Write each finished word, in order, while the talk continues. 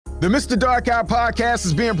The Mr. Dark Eye Podcast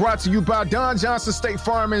is being brought to you by Don Johnson State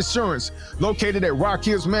Farm Insurance, located at Rock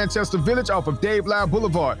Hills, Manchester Village off of Dave Lyle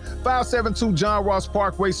Boulevard, 572 John Ross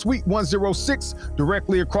Parkway, Suite 106,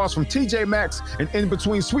 directly across from TJ Maxx and in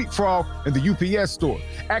between Sweet Frog and the UPS store.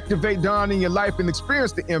 Activate Don in your life and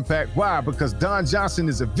experience the impact. Why? Because Don Johnson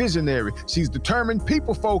is a visionary. She's determined,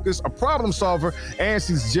 people-focused, a problem solver, and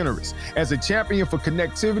she's generous. As a champion for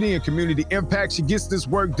connectivity and community impact, she gets this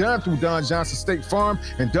work done through Don Johnson State Farm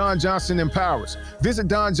and Don Johnson Empowers. Visit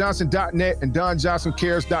donjohnson.net and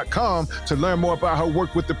donjohnsoncares.com to learn more about her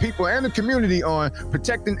work with the people and the community on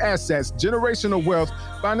protecting assets, generational wealth,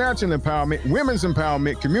 financial empowerment, women's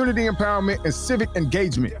empowerment, community empowerment, and civic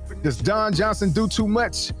engagement. Does Don Johnson do too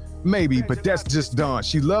much? Maybe, but that's just Dawn.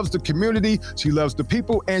 She loves the community, she loves the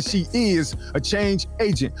people, and she is a change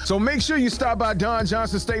agent. So make sure you stop by Don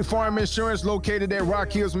Johnson State Farm Insurance, located at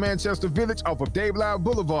Rock Hills, Manchester Village, off of Dave Lyle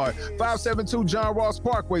Boulevard, 572 John Ross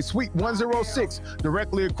Parkway, Suite 106,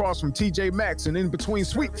 directly across from TJ Maxx and in between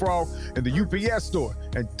Sweet Frog and the UPS store.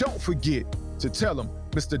 And don't forget to tell them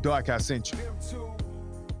Mr. Dark Eye sent you.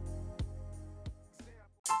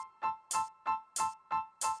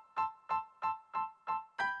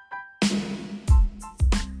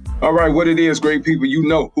 All right, what it is, great people, you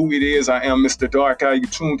know who it is. I am Mr. Dark Eye. You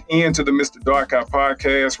tuned in to the Mr. Dark Eye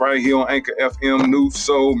podcast right here on Anchor FM, New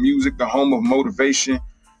Soul Music, the home of motivation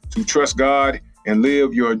to trust God and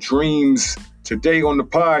live your dreams. Today on the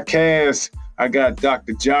podcast, I got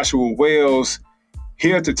Dr. Joshua Wells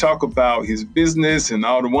here to talk about his business and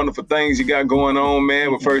all the wonderful things you got going on, man.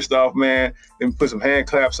 But first off, man, let me put some hand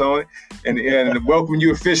claps on it and welcome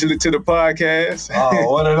you officially to the podcast.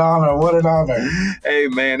 Oh, what an honor. What an honor. Hey,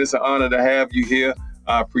 man, it's an honor to have you here.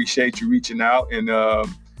 I appreciate you reaching out and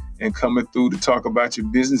coming through to talk about your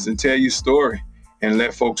business and tell your story and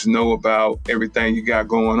let folks know about everything you got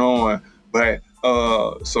going on. But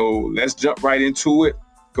so let's jump right into it.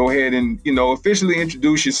 Go ahead and, officially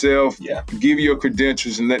introduce yourself, give your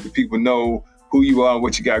credentials, and let the people know who you are and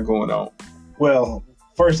what you got going on. Well,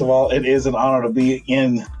 first of all, it is an honor to be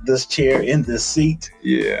in this chair, in this seat.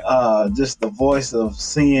 Yeah. Just the voice of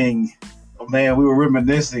seeing, man, we were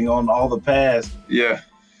reminiscing on all the past. Yeah.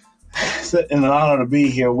 It's an honor to be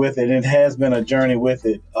here with it. It has been a journey with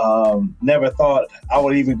it. Never thought I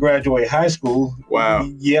would even graduate high school. Wow.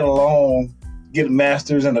 Yet alone get a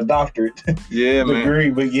master's and a doctorate degree.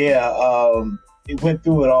 Man. But it went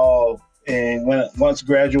through it all. And once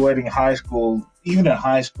graduating high school, even in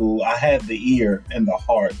high school, I had the ear and the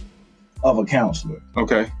heart of a counselor.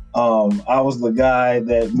 Okay. I was the guy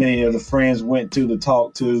that many of the friends went to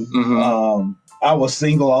talk to. Mm-hmm. I was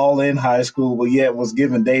single all in high school, but yet was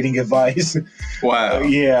giving dating advice. Wow.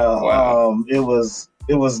 Wow. It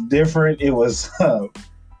was different. It was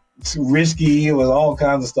risky. It was all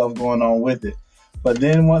kinds of stuff going on with it. But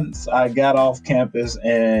then once I got off campus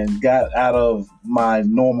and got out of my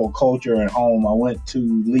normal culture and home, I went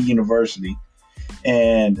to Lee University,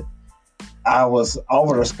 and I was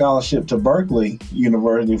offered a scholarship to Berkeley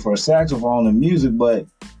University for saxophone and music, but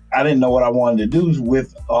I didn't know what I wanted to do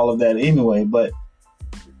with all of that anyway. But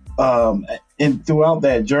and throughout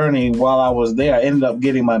that journey, while I was there, I ended up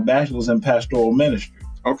getting my bachelor's in pastoral ministry.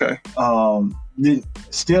 Okay.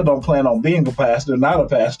 Still don't plan on being a pastor, not a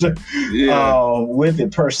pastor, with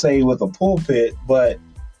it per se, with a pulpit. But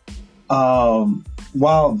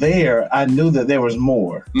while there, I knew that there was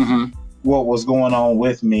more. Mm-hmm. What was going on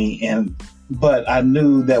with me, but I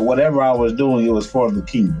knew that whatever I was doing, it was for the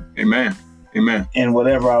kingdom. Amen. Amen. And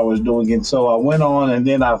whatever I was doing, and so I went on, and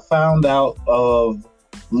then I found out of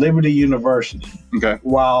Liberty University. Okay.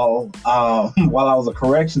 While I was a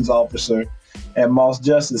corrections officer at Moss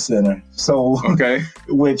Justice Center. So, okay.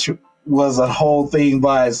 Which was a whole thing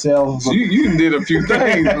by itself. So you did a few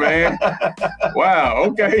things, man. Wow.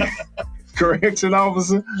 Okay. Correction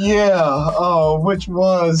officer. Yeah. Which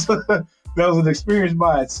was that was an experience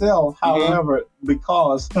by itself. Mm-hmm. However,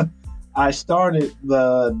 because I started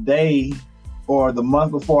the day or the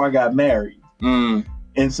month before I got married, and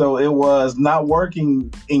so it was not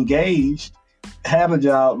working, engaged. Had a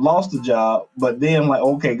job, lost a job, but then like,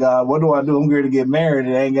 okay, God, what do I do? I'm going to get married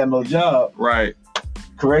and I ain't got no job. Right.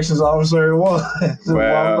 Corrections officer it was.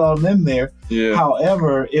 Wow. Walked on in there. Yeah.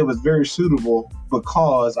 However, it was very suitable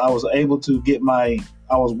because I was able to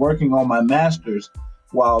I was working on my master's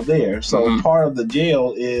while there. So part of the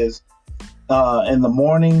jail is in the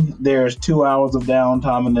morning, there's 2 hours of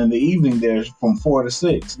downtime, and in the evening, there's from 4 to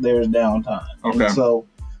 6, there's downtime. Okay. And so,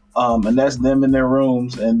 and that's them in their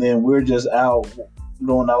rooms, and then we're just out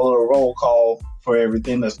doing our little roll call for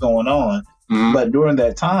everything that's going on. Mm-hmm. But during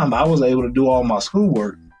that time, I was able to do all my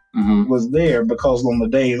schoolwork. Was there because on the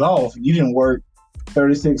days off, you didn't work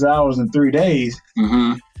 36 hours in 3 days,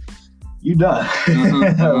 you done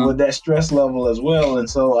with that stress level as well. And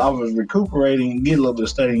so I was recuperating and get a little bit of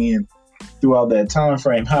studying in throughout that time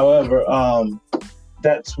frame. However,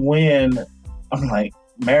 that's when I'm like,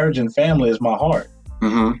 marriage and family is my heart.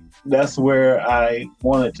 That's where I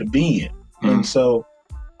wanted to be in. And so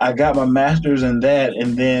I got my master's in that,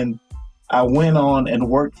 and then I went on and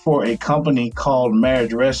worked for a company called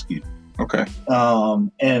Marriage Rescue. Okay.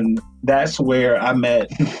 And that's where I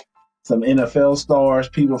met some NFL stars,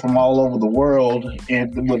 people from all over the world,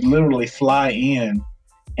 and would literally fly in,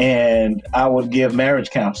 and I would give marriage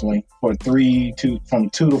counseling for from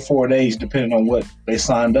 2 to 4 days, depending on what they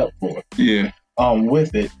signed up for. Yeah.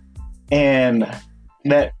 With it, and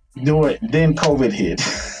then COVID hit.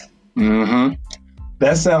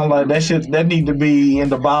 That sounds like that need to be in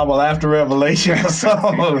the Bible after Revelation or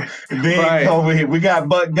something. Then COVID hit. We got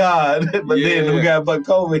but God, but then we got but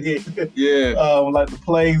COVID hit. Yeah. Like the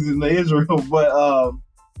plagues in Israel.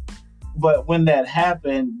 But when that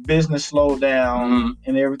happened, business slowed down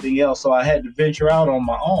and everything else. So I had to venture out on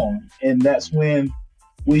my own. And that's when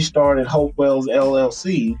we started Hopewells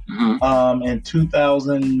LLC in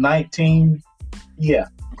 2019. Yeah.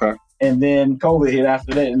 Okay. And then COVID hit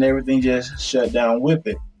after that, and everything just shut down with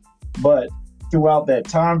it. But throughout that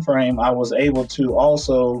time frame, I was able to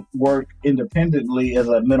also work independently as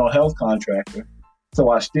a mental health contractor. So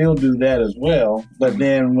I still do that as well. But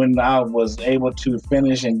then when I was able to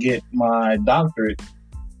finish and get my doctorate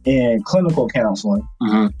in clinical counseling,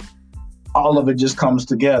 all of it just comes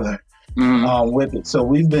together with it. So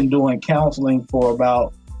we've been doing counseling for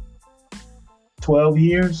about 12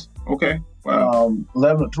 years. Okay. Wow.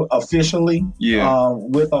 11 officially. Yeah.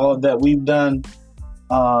 With all of that we've done,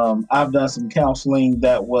 I've done some counseling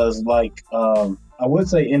that was like, I would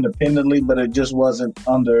say independently, but it just wasn't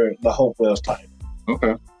under the Hopewells title.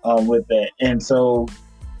 Okay. With that. And so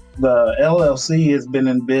the LLC has been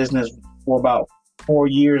in business for about 4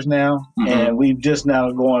 years now, and we've just now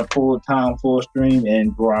going full time, full stream,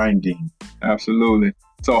 and grinding. Absolutely.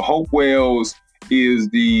 So Hopewells is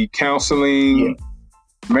the counseling,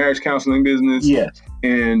 marriage counseling business. Yes.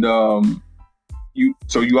 And you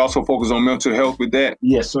also focus on mental health with that?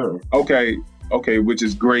 Yes, sir. Okay, which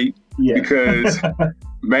is great because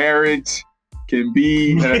marriage can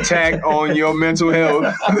be an attack on your mental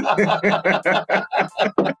health.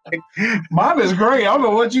 Mine is great. I don't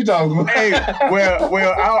know what you're talking about. Hey,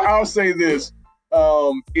 well, I'll say this.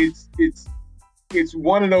 It's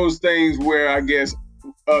one of those things where I guess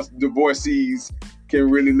us divorcees can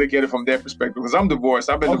really look at it from that perspective. Because I'm divorced.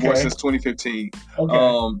 I've been divorced since 2015.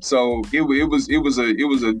 Okay. So it was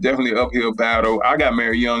a definitely uphill battle. I got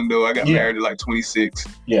married young though. I got married at like 26.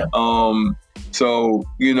 Yeah. So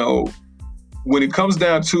when it comes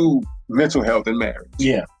down to mental health and marriage,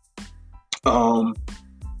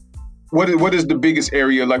 what is the biggest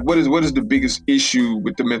area? Like, what is the biggest issue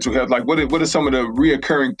with the mental health? Like, what are some of the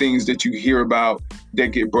reoccurring things that you hear about that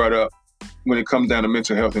get brought up when it comes down to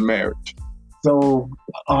mental health and marriage? So,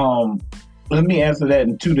 let me answer that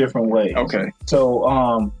in two different ways. Okay.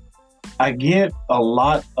 So, I get a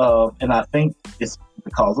lot of, and I think it's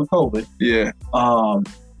because of COVID. Yeah.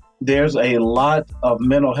 There's a lot of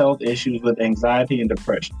mental health issues with anxiety and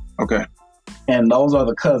depression. Okay. And those are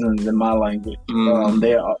the cousins in my language.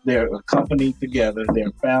 They're accompanied together.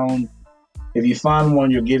 They're found. If you find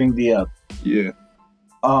one, you're getting the other. Yeah.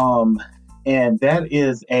 And that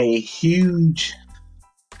is a huge.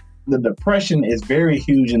 The depression is very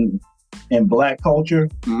huge in Black culture,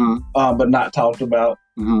 but not talked about.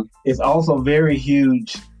 It's also very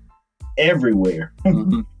huge everywhere.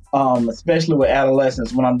 Especially with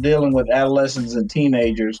adolescents. When I'm dealing with adolescents and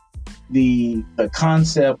teenagers, the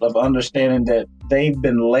concept of understanding that they've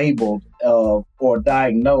been labeled or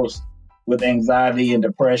diagnosed with anxiety and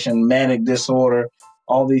depression, manic disorder,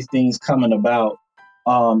 all these things coming about,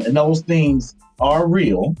 and those things are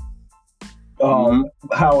real.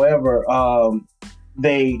 However,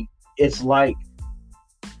 it's like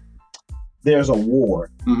there's a war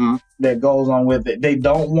that goes on with it. They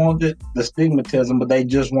don't want the stigmatism, but they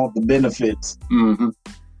just want the benefits.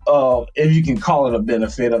 If you can call it a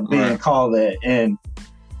benefit of being called that. And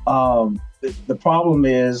the problem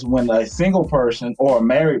is when a single person or a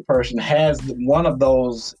married person has one of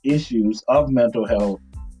those issues of mental health,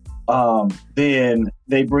 then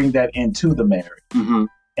they bring that into the marriage.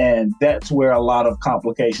 And that's where a lot of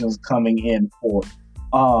complications coming in for.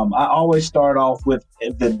 I always start off with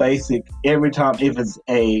the basic every time. If it's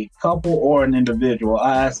a couple or an individual,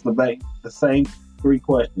 I ask the same 3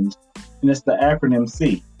 questions, and it's the acronym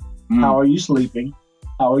C. How are you sleeping?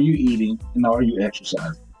 How are you eating? And how are you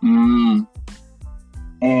exercising?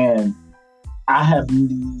 And I have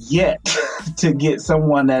yet to get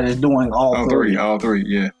someone that is doing all three. All three,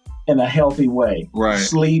 yeah. In a healthy way. Right.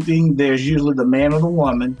 Sleeping, there's usually the man or the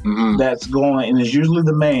woman that's going, and it's usually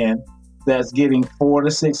the man that's getting 4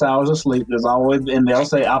 to 6 hours of sleep. There's always, and they'll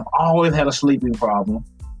say, I've always had a sleeping problem.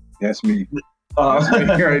 That's me. That's me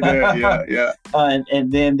right there. Yeah.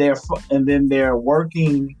 And then they're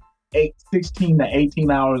working 16 to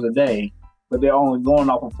 18 hours a day, but they're only going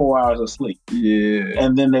off of 4 hours of sleep. Yeah.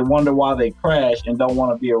 And then they wonder why they crash and don't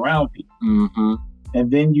want to be around people.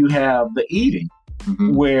 And then you have the eating,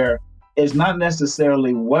 where it's not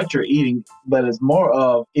necessarily what you're eating, but it's more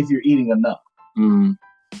of if you're eating enough. And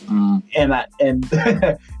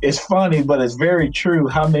it's funny, but it's very true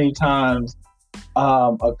how many times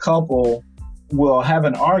a couple will have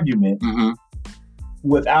an argument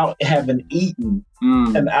without having eaten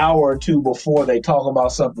an hour or two before they talk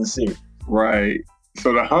about something serious. Right.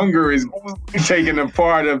 So the hunger is taking a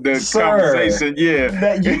part of the conversation.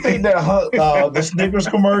 Yeah. You think that the Snickers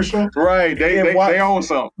commercial? Right. They own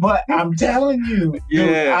something. But I'm telling you, dude,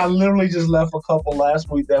 I literally just left a couple last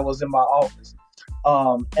week that was in my office.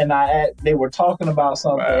 And they were talking about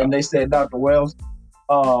something, and they said, Dr. Wells,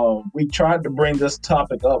 we tried to bring this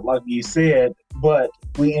topic up, like you said, but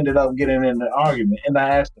we ended up getting in an argument. And I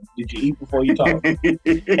asked them, did you eat before you talked?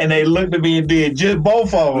 And they looked at me and did. Just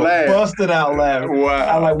both of them busted out laughing.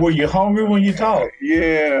 Wow. I'm like, were you hungry when you talked?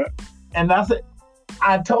 Yeah. And I said,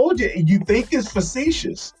 I told you, you think it's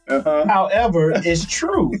facetious. However, it's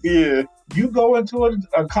true. Yeah. You go into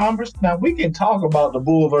a conference. Now, we can talk about the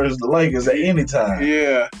Bulls versus the Lakers at any time.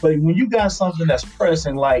 Yeah. But when you got something that's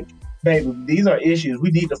pressing, like, baby, these are issues. We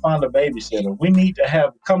need to find a babysitter. We need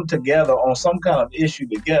to come together on some kind of issue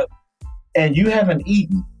together. And you haven't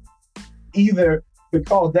eaten, either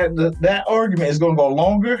because that argument is going to go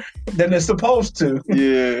longer than it's supposed to.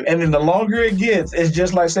 Yeah. And then the longer it gets, it's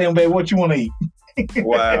just like saying, babe, what you want to eat?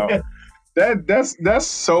 Wow. That's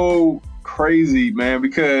so crazy, man,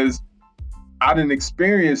 because I didn't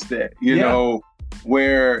experience that, you know,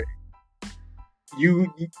 where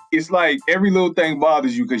it's like every little thing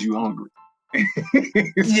bothers you because you're hungry.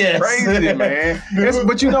 It's crazy, man.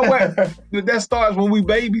 But you know what? That starts when we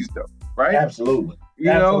babies, though, right? Absolutely.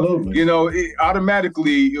 You know,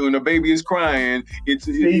 automatically when a baby is crying, it's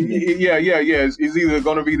either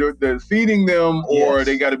going to be the feeding them or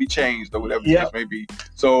they got to be changed or whatever the case may be.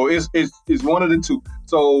 So it's one of the two.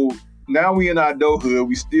 So now we in our adulthood,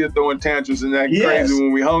 we still throwing tantrums and acting crazy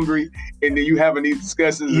when we're hungry, and then you having these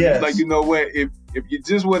discussions. And it's like, you know what? If you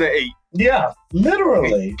just would have ate. Yeah,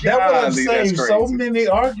 literally. That would have saved so many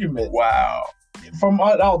arguments. Wow.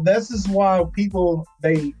 This is why people,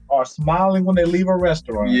 they are smiling when they leave a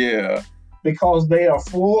restaurant. Yeah. Because they are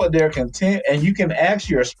full, they're content, and you can ask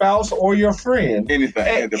your spouse or your friend anything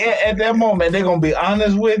at that moment. They're gonna be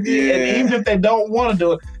honest with you, and even if they don't want to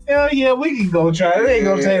do it, we can go try it. It ain't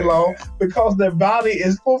gonna take long because their body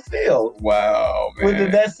is fulfilled. Wow, man!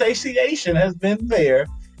 That satiation has been there,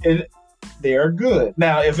 and they're good.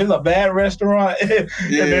 Now, if it's a bad restaurant and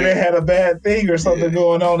then they had a bad thing or something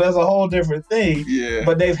going on, that's a whole different thing. Yeah.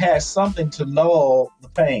 But they've had something to lull the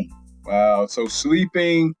pain. Wow. So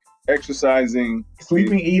sleeping, exercising.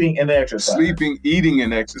 Sleeping, eating, and exercising. Sleeping, eating,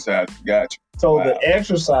 and exercising. Gotcha. So the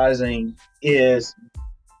exercising is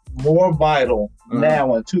more vital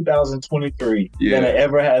now in 2023 than it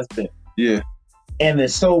ever has been. Yeah. And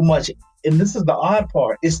it's so much. And this is the odd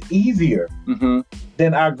part, it's easier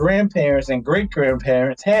than our grandparents and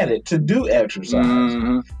great-grandparents had it to do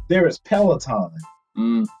exercise. There is Peloton.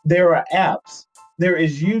 There are apps. There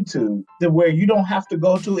is YouTube where you don't have to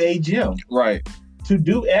go to a gym to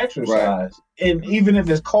do exercise. And even if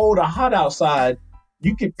it's cold or hot outside,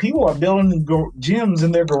 people are building gyms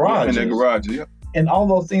in their garages. And all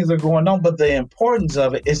those things are going on. But the importance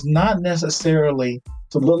of it is not necessarily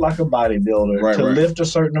to look like a bodybuilder, to lift a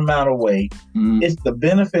certain amount of weight. It's the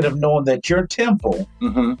benefit of knowing that your temple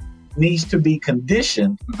needs to be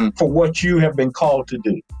conditioned for what you have been called to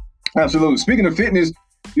do. Absolutely. Speaking of fitness,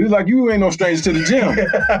 you ain't no stranger to the gym.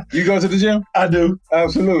 You go to the gym? I do.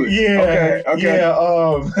 Absolutely. Yeah. Okay.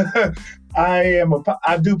 Yeah.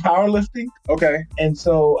 I do powerlifting. Okay. And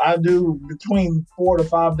so I do between 4 to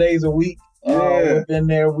 5 days a week. Within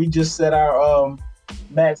there, we just set our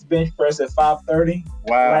max bench press at 530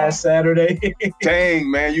 last Saturday. Dang,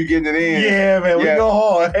 man, you getting it in. Yeah, man, we go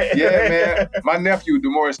hard. Yeah, man. My nephew,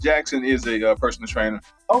 DeMaurice Jackson, is a personal trainer.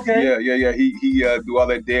 Okay. Yeah. He do all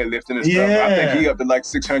that deadlifting and stuff. I think he up to like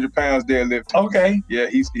 600 pounds deadlifting. Okay. Yeah,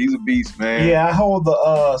 he's a beast, man. Yeah, I hold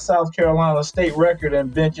the South Carolina state record in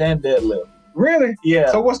bench and deadlift. Really?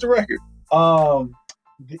 Yeah. So what's the record?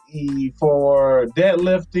 For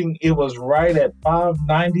deadlifting, it was right at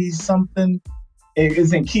 590 something.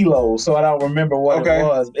 It's in kilos, so I don't remember what it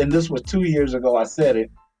was. And this was 2 years ago. I said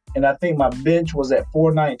it, and I think my bench was at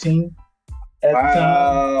 419 at the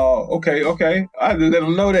time. Okay. I didn't let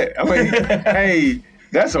them know that. I mean, hey,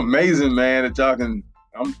 that's amazing, man. That y'all can.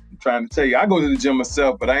 I'm trying to tell you, I go to the gym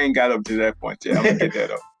myself, but I ain't got up to that point yet. I'm gonna get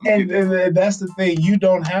that up. And that's the thing. You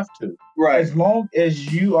don't have to. Right. As long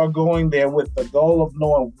as you are going there with the goal of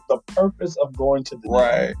knowing the purpose of going to the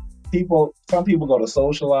gym. Some people go to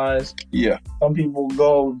socialize. Yeah. Some people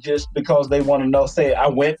go just because they want to know, say, I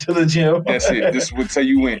went to the gym. That's it. This would say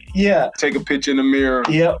you went. Yeah. Take a picture in the mirror.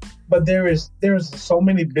 Yep. But there's so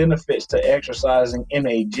many benefits to exercising in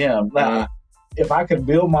a gym. Now, if I could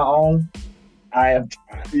build my own, I have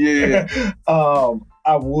tried. Yeah.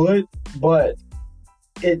 I would, but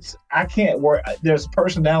I can't work. There's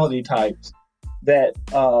personality types that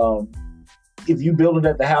if you build it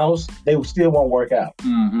at the house, they still won't work out.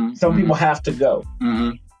 Mm-hmm. Some people have to go.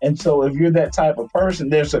 Mm-hmm. And so if you're that type of person,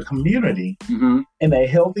 there's a community in a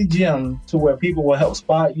healthy gym to where people will help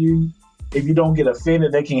spot you. If you don't get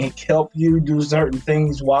offended, they can help you do certain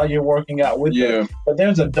things while you're working out with them. But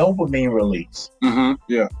there's a dopamine release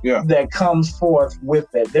that comes forth with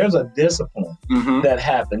that. There's a discipline that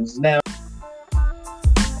happens. Now,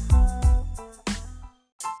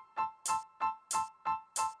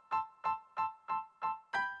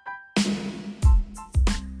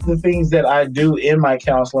 the things that I do in my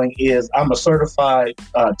counseling is I'm a certified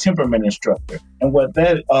temperament instructor. And what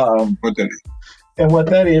that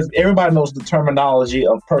is, everybody knows the terminology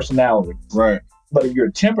of personality. Right. But your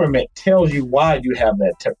temperament tells you why you have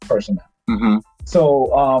that personality. Mm-hmm.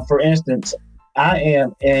 So, for instance, I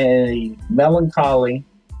am a melancholy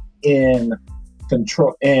in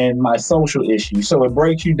control in my social issues. So it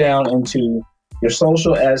breaks you down into your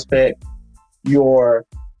social aspect, your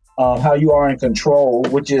how you are in control,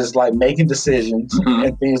 which is like making decisions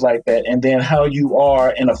and things like that, and then how you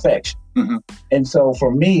are in affection. And so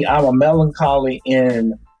for me, I'm a melancholy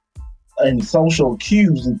in social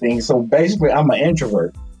cues and things. So basically, I'm an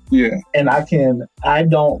introvert. Yeah. And I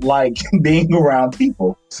don't like being around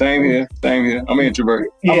people. Same here. I'm an introvert.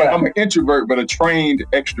 Yeah. I'm an introvert, but a trained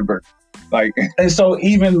extrovert. And so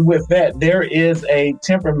even with that, there is a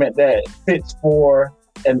temperament that fits for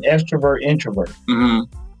an extrovert introvert.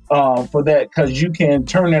 For that, because you can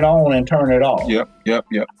turn it on and turn it off. Yep.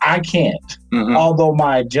 I can't. Although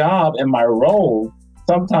my job and my role,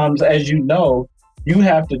 sometimes, as you know, you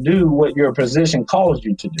have to do what your position calls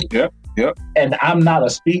you to do. Yep. And I'm not a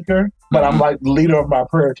speaker, but I'm like the leader of my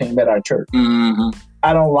prayer team at our church.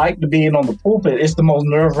 I don't like to be on the pulpit. It's the most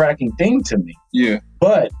nerve-wracking thing to me. Yeah.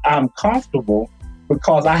 But I'm comfortable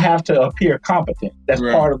because I have to appear competent. That's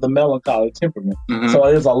part of the melancholy temperament. So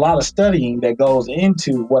there's a lot of studying that goes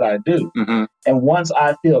into what I do. And once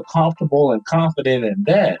I feel comfortable and confident in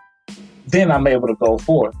that, then I'm able to go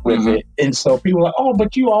forth with it. And so people are like, oh,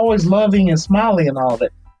 but you always loving and smiling and all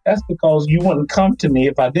that. That's because you wouldn't come to me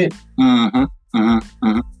if I didn't.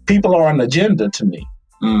 People are an agenda to me.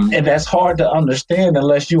 And that's hard to understand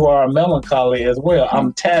unless you are a melancholy as well.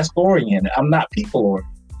 I'm task oriented. I'm not people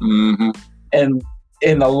oriented.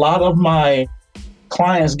 And a lot of my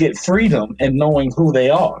clients get freedom in knowing who they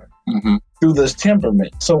are through this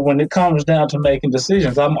temperament. So when it comes down to making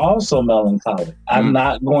decisions, I'm also melancholy. I'm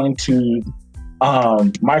not going to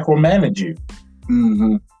micromanage you.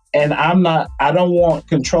 And I don't want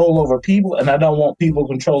control over people, and I don't want people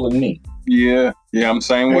controlling me. Yeah, I'm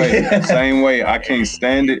same way. I can't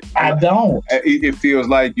stand it. I don't. It feels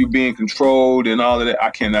like you being controlled and all of that. I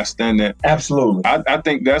cannot stand that. Absolutely. I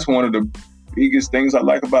think that's one of the biggest things I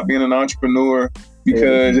like about being an entrepreneur,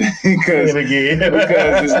 because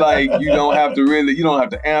it's like you don't have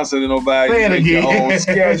to answer to nobody. You make your own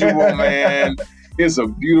schedule, man. It's a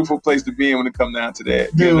beautiful place to be in when it comes down to that.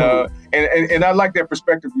 You know? And I like that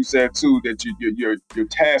perspective you said too, that you're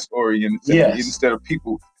task oriented instead of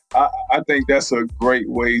people. I think that's a great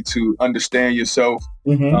way to understand yourself,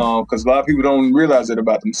 because a lot of people don't realize that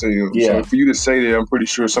about themselves. So for you to say that, I'm pretty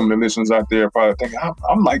sure some of the listeners out there are probably thinking,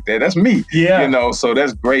 I'm like that. That's me. You know, so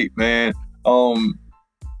that's great, man. But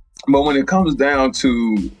when it comes down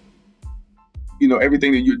to,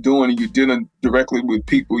 everything that you're doing and you're dealing directly with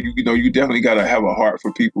people, you definitely got to have a heart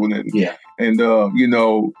for people, and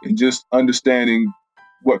just understanding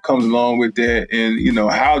what comes along with that, and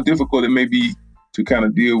how difficult it may be to kind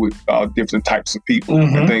of deal with different types of people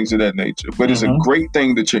and things of that nature. But it's a great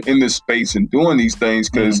thing that you're in this space and doing these things,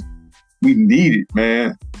 because we need it,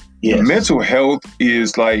 man. Mental health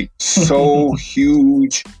is like so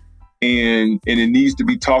huge, and it needs to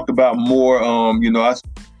be talked about more.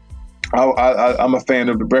 I'm a fan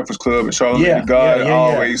of the Breakfast Club, and Charlamagne the God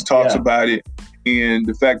always talks about it, and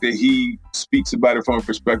the fact that he speaks about it from a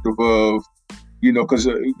perspective of, you know, because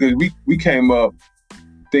we came up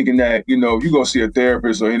thinking that, you know, you go see a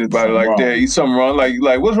therapist or anybody like that, you something wrong,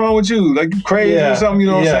 like what's wrong with you? Like you crazy or something, you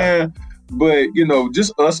know what I'm saying? But, you know,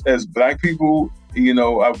 just us as Black people, you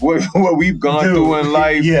know, what we've gone through in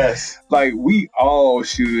life, like we all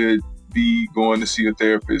should be going to see a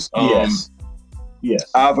therapist.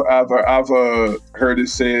 I've heard it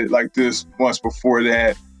said like this once before,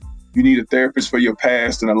 that you need a therapist for your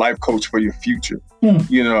past and a life coach for your future.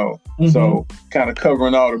 You know, so kind of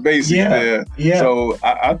covering all the bases there. So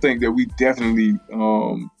I think that we definitely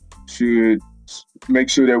should make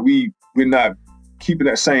sure that we're not keeping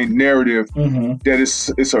that same narrative that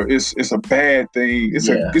it's a bad thing.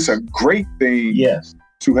 It's a great thing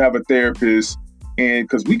to have a therapist. And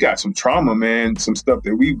because we got some trauma, man, some stuff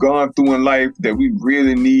that we've gone through in life that we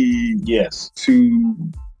really need to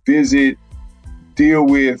visit, deal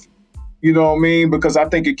with, you know what I mean? Because I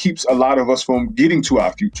think it keeps a lot of us from getting to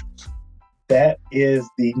our futures. That is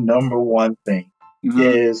the number one thing.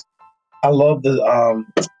 Is I love the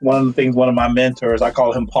one of the things one of my mentors, I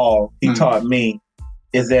call him Paul, he taught me,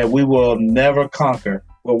 is that we will never conquer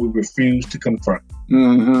what we refuse to confront.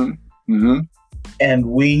 And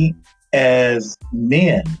we as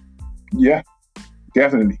men,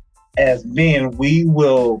 definitely, as men, we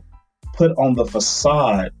will put on the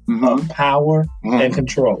facade of power and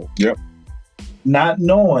control. Not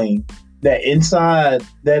knowing that inside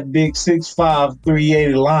that big 6'5",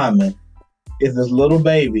 380 lineman is this little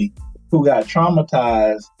baby who got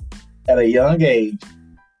traumatized at a young age,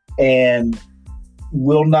 and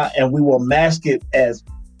we will mask it as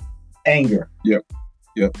anger.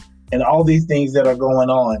 And all these things that are going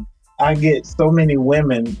on. I get so many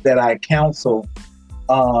women that I counsel,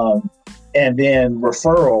 and then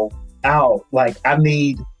referral out, like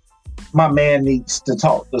my man needs to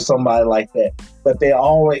talk to somebody like that. But they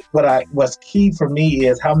always, what's key for me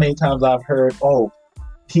is how many times I've heard, oh,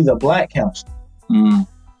 he's a Black counselor.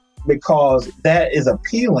 Because that is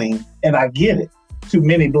appealing, and I get it, to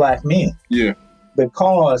many Black men.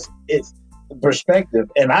 Because it's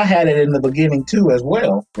perspective. And I had it in the beginning too as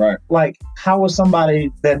well. Like, how will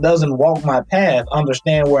somebody that doesn't walk my path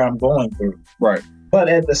understand where I'm going through? But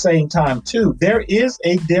at the same time too, there is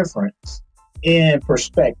a difference in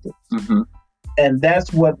perspective. And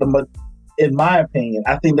that's what in my opinion,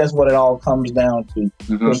 I think that's what it all comes down to,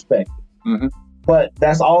 perspective. But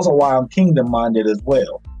that's also why I'm kingdom minded as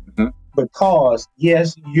well. Because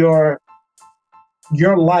yes, your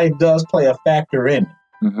life does play a factor in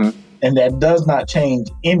it. And that does not change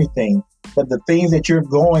anything. But the things that you're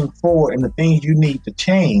going for and the things you need to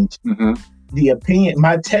change, the opinion,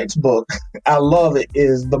 my textbook, I love it,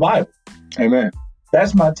 is the Bible. Amen.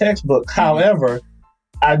 That's my textbook. However,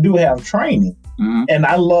 I do have training, and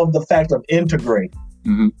I love the fact of integrating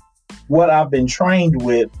what I've been trained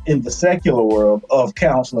with in the secular world of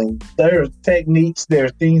counseling. There's techniques,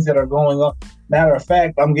 there's things that are going on. Matter of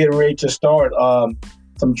fact, I'm getting ready to start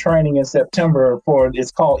some training in September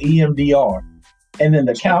it's called EMDR. And in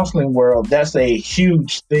the counseling world, that's a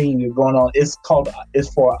huge thing that's going on. It's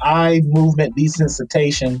for eye movement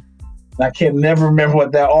desensitization. I can never remember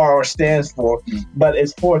what that R stands for, but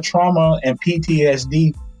it's for trauma and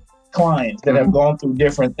PTSD clients that have gone through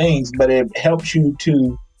different things, but it helps you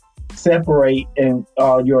to separate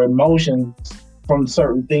your emotions from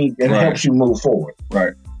certain things and helps you move forward.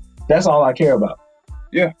 That's all I care about.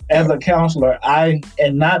 As a counselor,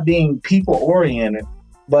 and not being people oriented,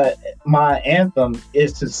 but my anthem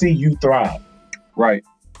is to see you thrive.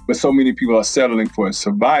 But so many people are settling for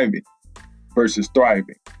surviving versus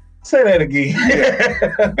thriving. Say that again.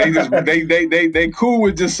 They cool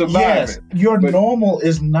with just surviving. Your normal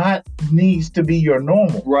needs to be your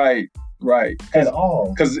normal. At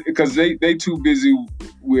all. Because they too busy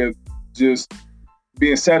with just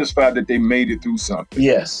being satisfied that they made it through something.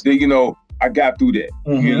 They, you know, I got through that,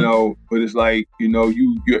 you know, but it's like, you know,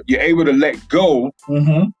 you're able to let go,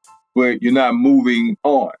 but you're not moving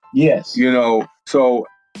on. You know, so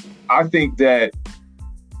I think that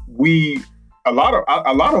a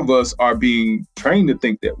lot of us are being trained to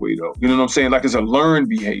think that way, though. You know what I'm saying? Like, it's a learned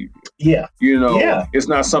behavior. You know, it's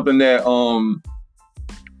not something that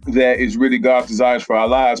that is really God's desires for our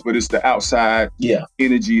lives, but it's the outside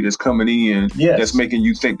energy that's coming in that's making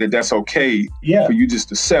you think that that's okay for you just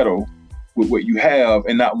to settle with what you have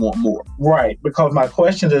and not want more. Because my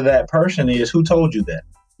question to that person is, who told you that?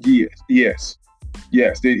 Yes.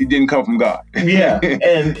 It didn't come from God.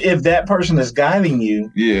 And if that person is guiding you,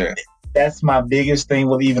 that's my biggest thing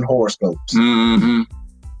with even horoscopes.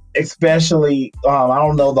 especially, I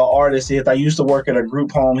don't know the artist is. I used to work at a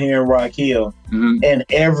group home here in Rock Hill, and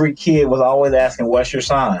every kid was always asking, "What's your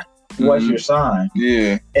sign? What's your sign?"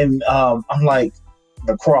 Yeah. And I'm like,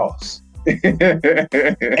 the cross.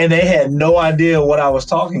 And they had no idea what I was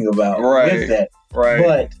talking about with that. Right.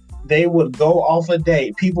 But they would go off a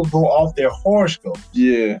day. People go off their horoscope.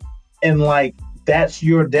 Yeah. And like, that's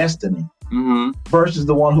your destiny versus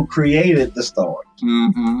the one who created the stars.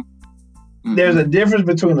 There's a difference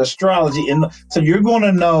between astrology and so you're going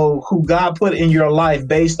to know who God put in your life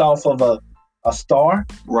based off of a star.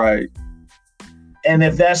 Right. And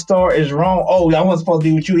if that star is wrong, I wasn't supposed to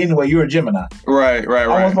be with you anyway. You're a Gemini. Right. I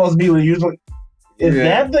wasn't supposed to be with you. Is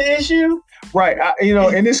that the issue? Right.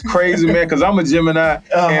 And it's crazy, man, because I'm a Gemini,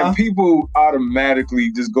 and people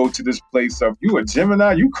automatically just go to this place of, you a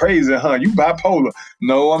Gemini? You crazy, huh? You bipolar.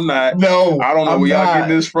 No, I'm not. No, I don't know where y'all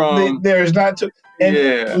getting this from. There's not two. And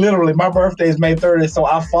literally, my birthday is May 30th, so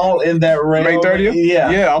I fall in that realm. May 30th?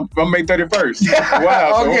 Yeah. I'm May 31st.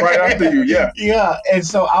 Wow, so right after you, Yeah, and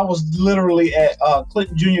so I was literally at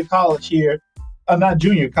Clinton Junior College here. Not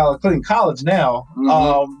Junior College, Clinton College now.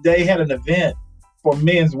 They had an event for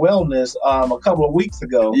men's wellness a couple of weeks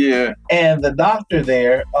ago. Yeah. And the doctor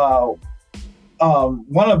there, one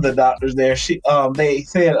of the doctors there, they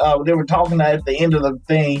said they were talking at the end of the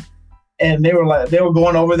thing, and they were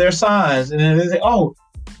going over their signs, and then they said, "Oh,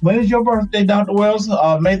 when is your birthday, Dr. Wells?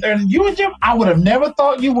 May 30th. You a Gemini? I would have never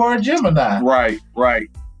thought you were a Gemini." Right.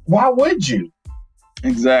 Why would you?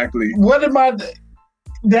 Exactly. What am I?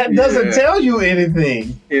 That doesn't tell you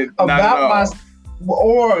anything about my.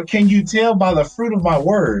 Or can you tell by the fruit of my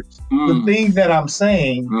words, the things that I'm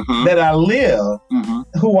saying, that I live,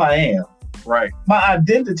 who I am? Right. My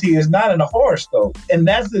identity is not in a horoscope. And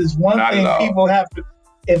that's just one thing people have to,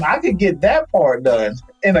 if I could get that part done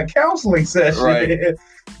in a counseling session,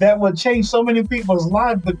 that would change so many people's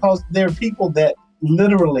lives, because there are people that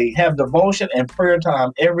literally have devotion and prayer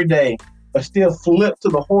time every day, but still flip to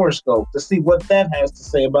the horoscope to see what that has to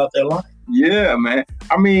say about their life. Yeah, man.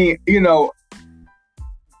 I mean,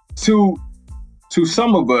 to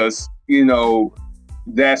some of us,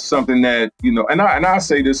 that's something that, and I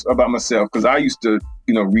say this about myself, because I used to,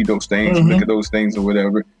 read those things, look at those things or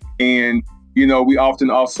whatever. And, we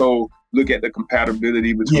often also look at the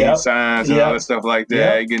compatibility between signs and all that stuff like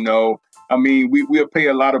that. I mean, we'll pay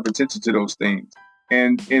a lot of attention to those things.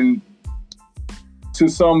 And to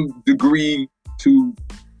some degree, to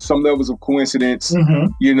some levels of coincidence,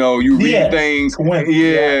 you read things.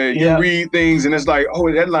 You read things, and it's like,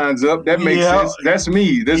 oh, that lines up. That makes sense. That's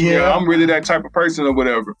me. I'm really that type of person or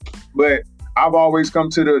whatever. But I've always come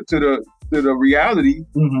to the reality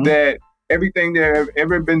that everything that have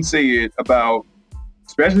ever been said about,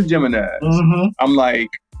 especially Geminis, I'm like,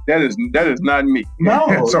 that is not me.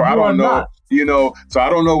 No, so I don't know. Not. So I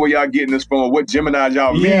don't know where y'all getting this from or what Gemini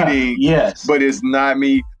y'all reading. Yes, but it's not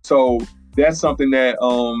me. So that's something that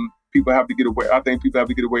people have to get away. I think people have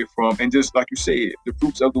to get away from, and just like you said, the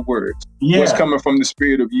fruits of the words. What's coming from the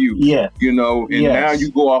spirit of you. And now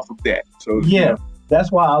you go off of that. So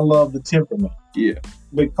that's why I love the temperament.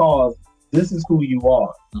 Because this is who you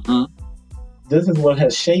are. This is what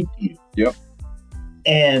has shaped you.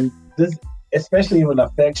 And this, especially in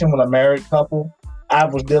affection with a married couple. I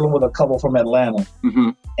was dealing with a couple from Atlanta,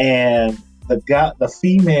 and the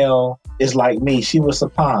female is like me. She was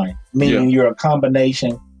supine, meaning you're a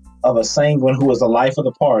combination of a sanguine who is the life of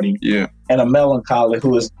the party, and a melancholy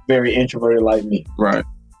who is very introverted like me. Right.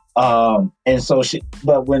 And so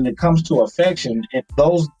but when it comes to affection,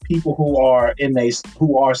 those people who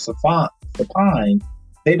are supine,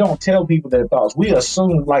 they don't tell people their thoughts. We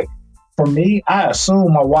assume, like, for me, I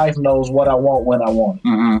assume my wife knows what I want when I want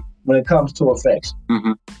it. When it comes to affection,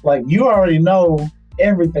 like, you already know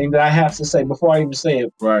everything that I have to say before I even say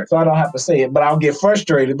it. Right. So I don't have to say it, but I'll get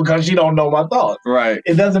frustrated because you don't know my thoughts. Right.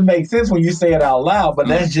 It doesn't make sense when you say it out loud, but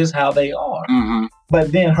that's just how they are.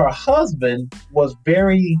 But then her husband was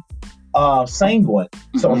very sanguine.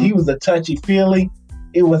 So he was a touchy-feely.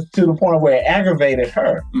 It was to the point where it aggravated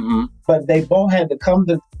her. But they both had to come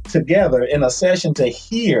together in a session to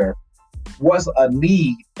hear what's a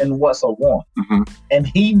need and what's a want. And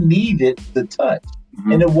he needed the touch.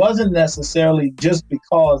 And it wasn't necessarily just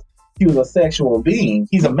because he was a sexual being.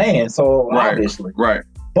 He's a man, so obviously. Right.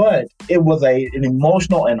 But it was an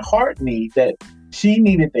emotional and heart need that she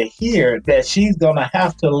needed to hear, that she's going to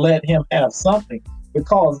have to let him have something.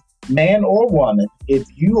 Because man or woman, if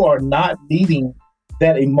you are not needing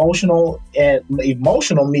that emotional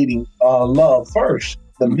meeting love first,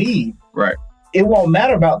 the need, it won't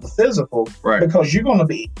matter about the physical, because you're going to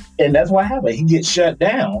be, and that's what happened. He gets shut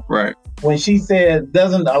down when she said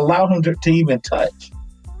doesn't allow him to even touch.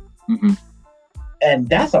 Mm-hmm. And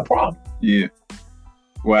that's a problem. Yeah.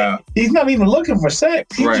 Wow. He's not even looking for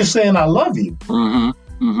sex. He's just saying, I love you.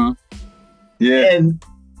 Mm-hmm. Mm-hmm. Yeah. And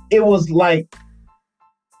it was like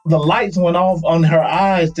the lights went off on her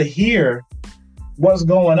eyes to hear what's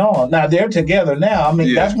going on. Now they're together now. I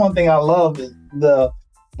mean, that's one thing I love is the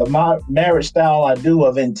marriage style I do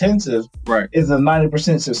of intensive is a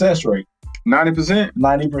 90% success rate. 90%?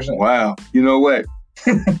 90%. Wow. You know what?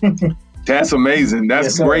 That's amazing.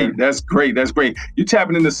 That's great. That's great. That's great. You're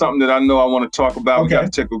tapping into something that I know I want to talk about. We got to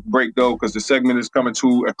take a break though, because the segment is coming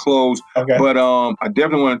to a close. Okay. But I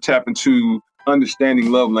definitely want to tap into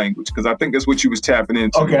understanding love language, because I think that's what you was tapping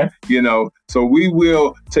into. Okay. You know, so we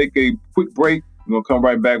will take a quick break. We're going to come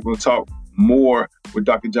right back. We'll talk more with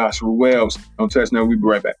Dr. Joshua Wells. Don't touch now. We'll be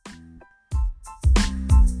right back.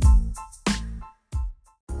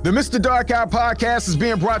 The Mr. Dark Eye Podcast is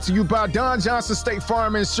being brought to you by Don Johnson State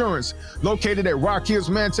Farm Insurance, located at Rock Hills,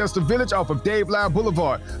 Manchester Village off of Dave Lyle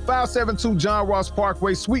Boulevard, 572 John Ross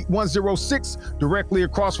Parkway, Suite 106, directly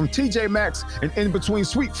across from TJ Maxx and in between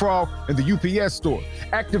Sweet Frog and the UPS store.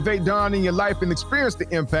 Activate Don in your life and experience the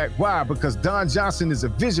impact. Why? Because Don Johnson is a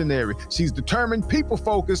visionary. She's determined,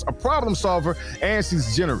 people-focused, a problem solver, and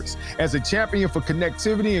she's generous. As a champion for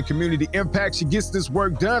connectivity and community impact, she gets this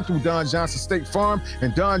work done through Don Johnson State Farm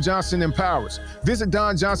and Don Johnson Empowers. Visit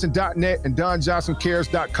donjohnson.net and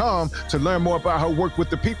donjohnsoncares.com to learn more about her work with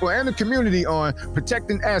the people and the community on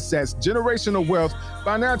protecting assets, generational wealth,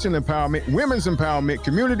 financial empowerment, women's empowerment,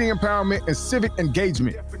 community empowerment, and civic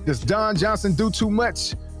engagement. Does Don Johnson do too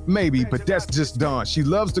much? Maybe, but that's just Dawn. She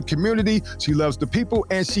loves the community, she loves the people,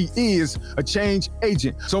 and she is a change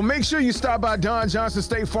agent. So make sure you stop by Don Johnson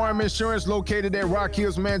State Farm Insurance, located at Rock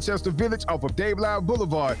Hills, Manchester Village, off of Dave Lyle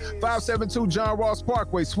Boulevard, 572 John Ross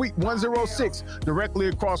Parkway, Suite 106, directly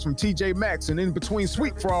across from TJ Maxx and in between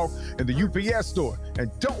Sweet Frog and the UPS store. And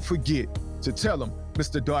don't forget to tell them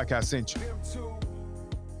Mr. Dark Eye sent you.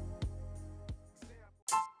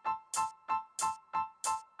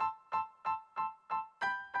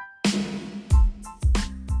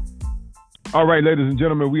 All right, ladies and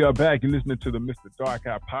gentlemen, we are back. You're listening to the Mr. Dark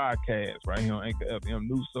Eye Podcast right here on Anchor FM,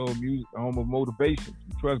 New Soul Music, the home of motivation.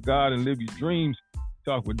 Trust God and live your dreams.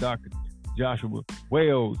 Talk with Dr. Joshua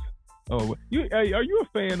Wells. Oh, are you a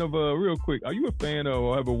fan of real quick? Are you a fan of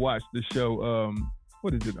or ever watched the show?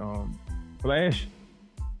 What is it? Flash.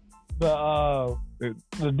 The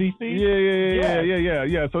DC?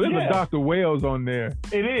 Yeah. So there's a Dr. Wells on there.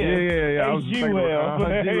 It is. Yeah. I was thinking Wells.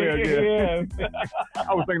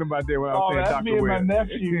 I was thinking about that when I was saying Dr. Wells. Me and my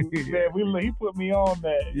nephew, man, he put me on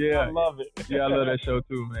that. Yeah. I love it. Yeah, I love that show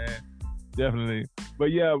too, man. Definitely.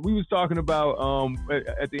 But yeah, we was talking about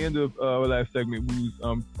at the end of our last segment, we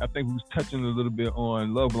was I think we was touching a little bit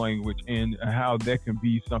on love language and how that can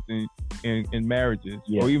be something in marriages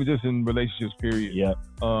or even just in relationships, period. Yeah.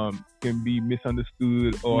 Can be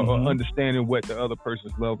misunderstood or understanding what the other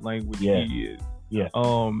person's love language is. Yeah.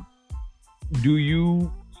 Do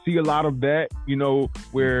you see a lot of that,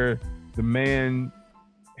 where the man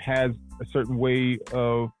has a certain way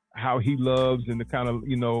of how he loves and the kind of,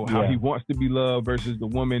 how he wants to be loved versus the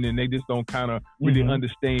woman, and they just don't kind of really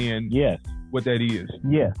understand what that is?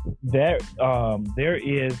 Yes. There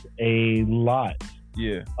is a lot.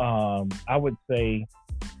 Yeah. I would say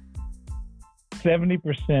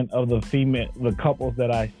 70% of the couples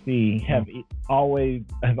that I see have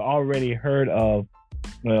already heard of,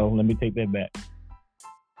 well, let me take that back.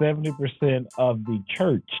 70% of the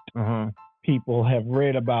church people have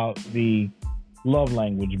read about the love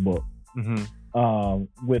language book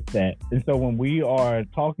with that. And so when we are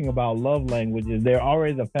talking about love languages, there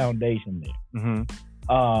already is a foundation there.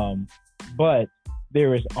 But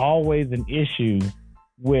there is always an issue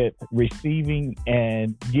with receiving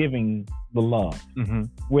and giving the love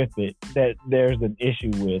with it that there's an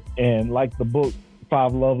issue with. And like the book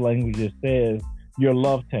 5 Love Languages says, your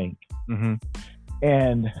love tank.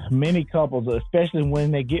 And many couples, especially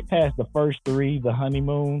when they get past the first 3, the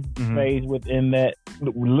honeymoon phase within that,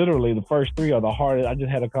 literally the first 3 are the hardest. I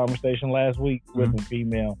just had a conversation last week with a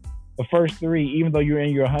female. The first 3, even though you're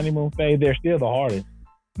in your honeymoon phase, they're still the hardest.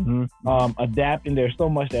 Adapting, there's so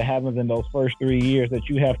much that happens in those first 3 years that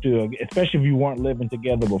you have to, especially if you weren't living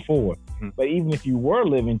together before. But even if you were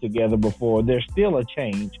living together before, there's still a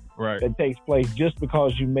change that takes place just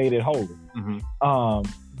because you made it holy.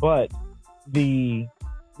 But the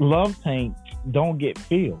love tanks don't get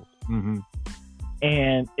filled,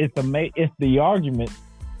 and it's the argument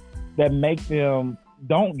that make them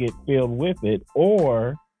don't get filled with it,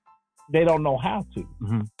 or they don't know how to.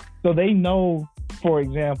 So they know, for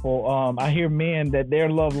example, I hear men that their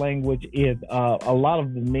love language is a lot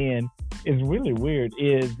of the men is really weird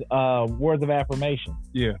is words of affirmation.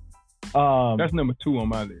 Yeah. That's number 2 on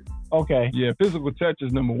my list. Okay. Yeah, physical touch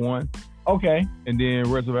is number 1. Okay. And then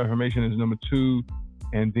words of affirmation is number 2.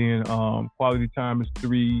 And then quality time is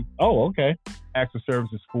 3. Oh, okay. Acts of service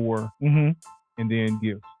is 4. Mm-hmm. And then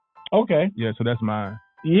gifts. Okay. Yeah, so that's mine.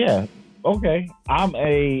 Yeah. Okay. I'm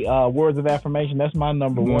a words of affirmation. That's my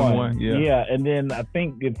number 1. Yeah. Yeah. And then I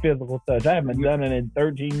think the physical touch. I haven't done it in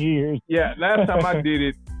 13 years. Yeah. Last time I did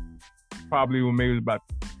it, probably maybe about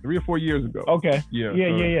 3 or 4 years ago. Okay. Yeah. Yeah.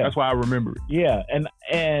 So Yeah. That's why I remember it. Yeah.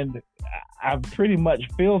 And I pretty much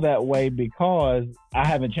feel that way because I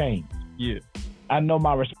haven't changed. Yeah. I know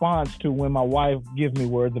my response to when my wife gives me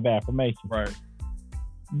words of affirmation. Right.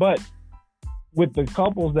 But with the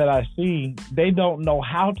couples that I see, they don't know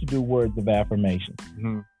how to do words of affirmation.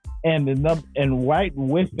 Mm-hmm. And right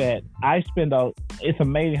with that, it's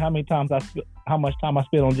amazing how much time I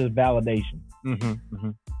spend on just validation. Mm-hmm. Mm-hmm.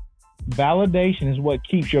 Validation is what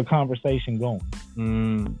keeps your conversation going.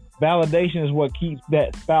 Mm. Validation is what keeps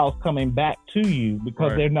that spouse coming back to you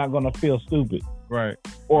because they're not going to feel stupid. Right.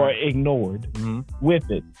 Or ignored with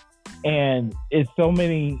it. And it's so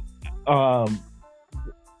many,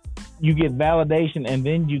 you get validation and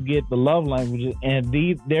then you get the love languages, and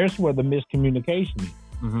there's where the miscommunication is.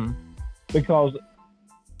 Mm-hmm. Because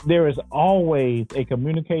there is always a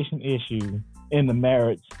communication issue in the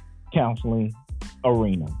marriage counseling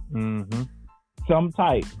arena. Mm-hmm. Some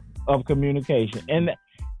type of communication. And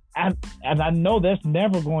I know that's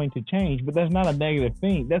never going to change, but that's not a negative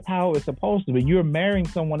thing. That's how it's supposed to be. You're marrying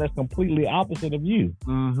someone that's completely opposite of you.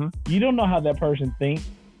 Mm-hmm. You don't know how that person thinks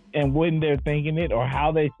and when they're thinking it or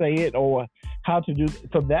how they say it or how to do it.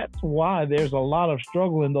 So that's why there's a lot of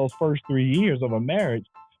struggle in those first 3 years of a marriage,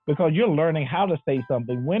 because you're learning how to say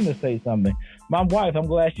something, when to say something. My wife, I'm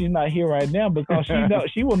glad she's not here right now because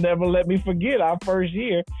she will never let me forget our first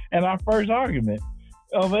year and our first argument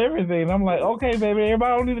of everything. And I'm like, okay, baby,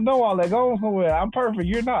 everybody don't need to know all that. Go on somewhere. I'm perfect.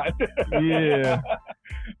 You're not. Yeah.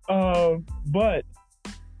 But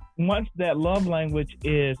once that love language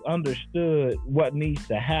is understood, what needs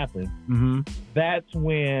to happen, that's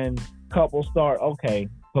when couples start, okay,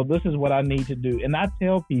 so this is what I need to do. And I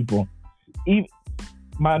tell people,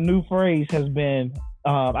 my new phrase has been,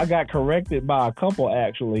 I got corrected by a couple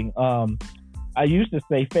actually. I used to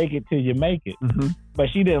say fake it till you make it, but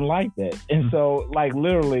she didn't like that. And so like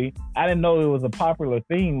literally, I didn't know it was a popular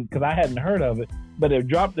theme because I hadn't heard of it, but it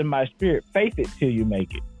dropped in my spirit, faith it till you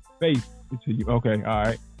make it. Faith it till you, okay, all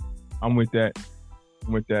right. I'm with that.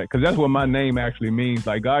 Because that's what my name actually means.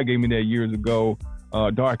 Like God gave me that years ago,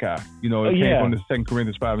 dark eye. You know, it came from the 2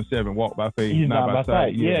 Corinthians 5:7, walk by faith, not by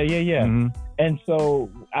sight. Yeah. Mm-hmm. And so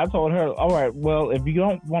I told her, all right, well, if you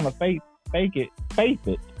don't want to faith it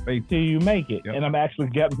till you make it. Yep. And I'm actually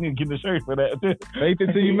getting the shirt for that. Faith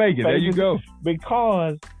it till you make it. There you go.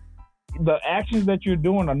 Because the actions that you're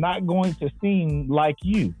doing are not going to seem like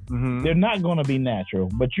you. Mm-hmm. They're not going to be natural,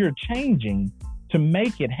 but you're changing to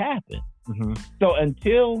make it happen. Mm-hmm.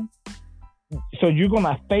 So you're going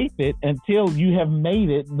to faith it until you have made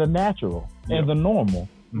it the natural and the normal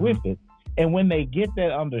with it. And when they get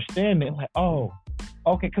that understanding, like, oh,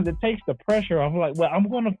 okay, because it takes the pressure off. Like, well, I'm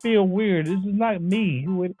going to feel weird. This is not me.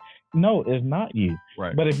 No, it's not you.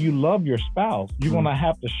 Right. But if you love your spouse, you're going to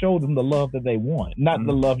have to show them the love that they want, not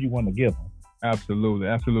the love you want to give them. Absolutely.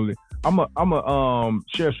 I'm a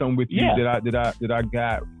share something with you that I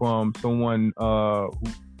got from someone who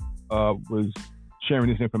was sharing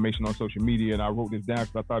this information on social media, and I wrote this down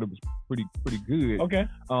because I thought it was pretty good. Okay.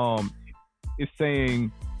 It's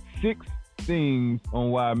saying 6 things on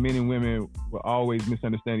why men and women will always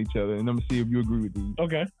misunderstand each other, and I'm gonna see if you agree with these.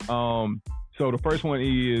 Okay. So the first one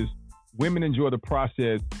is women enjoy the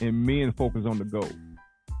process and men focus on the goal.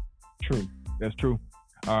 True. That's true.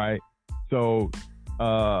 All right. So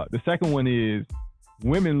the second one is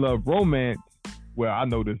women love romance. Well, I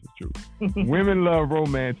know this is true. Women love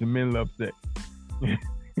romance and men love sex.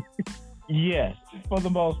 Yes, for the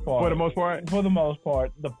most part. For the most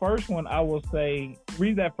part? The first one, I will say,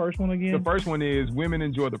 read that first one again. The first one is women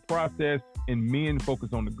enjoy the process and men focus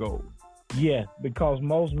on the goal. Yes, because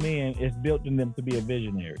most men, it's built in them to be a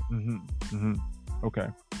visionary. Mm-hmm. Mm-hmm. Okay.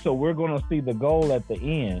 So we're going to see the goal at the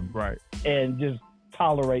end. Right. And just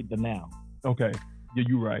tolerate the now. Okay. Yeah,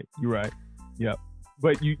 you're right. Yep.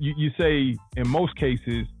 But you say in most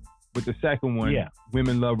cases, with the second one,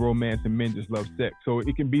 women love romance and men just love sex. So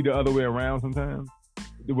it can be the other way around sometimes,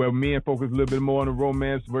 where men focus a little bit more on the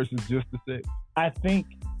romance versus just the sex. I think,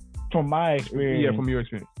 from my experience, from your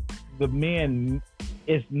experience, the men,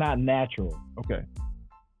 it's not natural. Okay.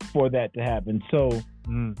 For that to happen. So,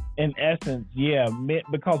 in essence, men,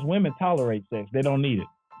 because women tolerate sex, they don't need it.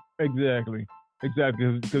 Exactly.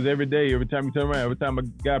 Because every day, every time you turn around, every time a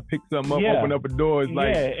guy picks something up, open up a door, it's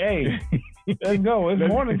like, hey, let's go. It's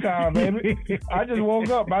morning time, baby. I just woke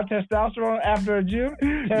up. My testosterone after a gym,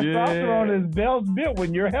 testosterone is bell's built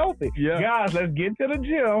when you're healthy. Yeah. Guys, let's get to the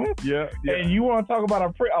gym. Yeah. And you want to talk about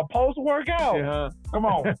a post-workout? Yeah. Come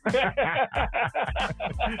on.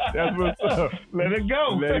 That's what's up. Let it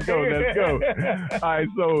go. Let's go. All right,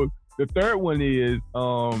 so the third one is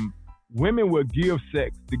women will give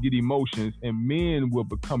sex to get emotions, and men will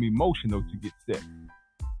become emotional to get sex.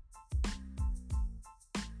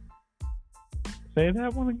 Say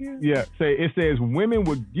that one again? Yeah, it says women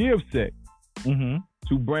will give sex to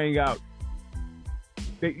bring out,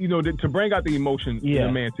 to bring out the emotion in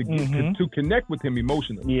a man, to connect with him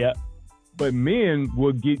emotionally. Yeah. But men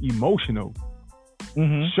will get emotional,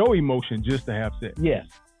 show emotion just to have sex. Yes.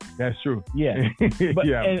 That's true. Yeah.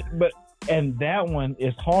 And that one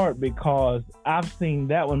is hard because I've seen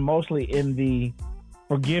that one mostly in the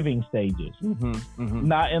forgiving stages,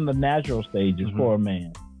 not in the natural stages for a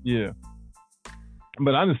man. Yeah.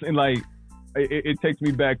 But I understand, like, it takes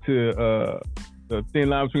me back to the Thin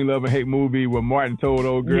Line Between Love and Hate movie where Martin told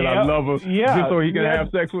old girl, I love her, just so he can have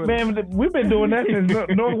sex with her. Man, we've been doing that since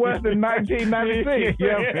Northwestern 1996.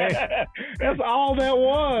 Yeah, man. That's all that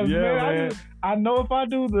was, man. I know if I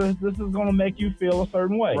do this is going to make you feel a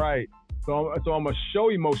certain way. Right. So I'm going to show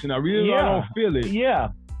emotion. I really don't feel it. Yeah.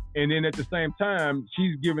 And then at the same time,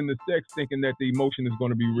 she's giving the sex thinking that the emotion is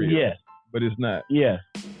going to be real. Yes. But it's not. Yeah.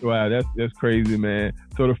 Wow, that's crazy, man.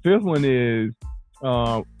 So the fifth one is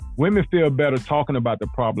women feel better talking about the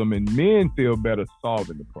problem, and men feel better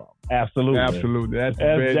solving the problem. Absolutely. That's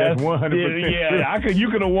 100%. Yeah, you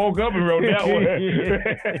could have woke up and wrote that one.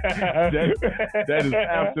 that is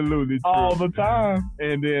absolutely true. All the time.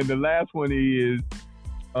 And then the last one is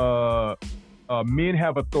men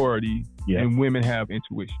have authority and women have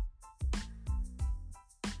intuition.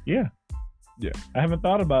 Yeah. Yeah. I haven't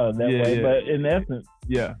thought about it that way, but in essence,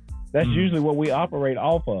 that's usually what we operate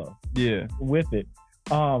off of. Yeah. With it.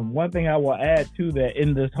 One thing I will add to that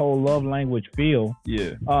in this whole love language field,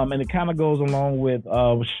 and it kind of goes along with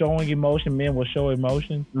showing emotion, men will show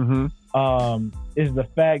emotion, is the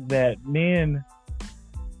fact that men,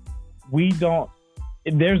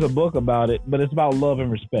 there's a book about it, but it's about love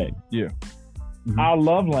and respect. Yeah. Our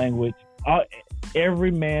love language,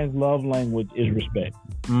 every man's love language is respect.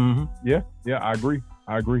 Yeah, I agree.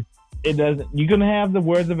 It doesn't. You can have the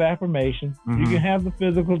words of affirmation. You can have the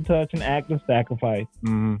physical touch and act of sacrifice,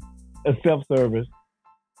 self-service,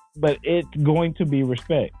 but it's going to be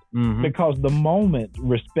respect because the moment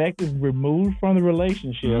respect is removed from the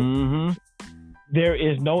relationship, there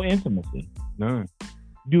is no intimacy. None.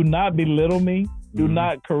 Do not belittle me. Do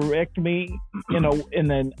not correct me in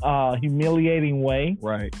a humiliating way.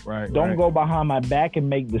 Right. Don't go behind my back and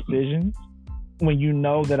make decisions when you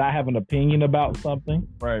know that I have an opinion about something.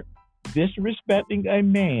 Right. Disrespecting a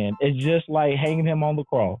man is just like hanging him on the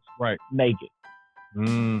cross. Right. Naked.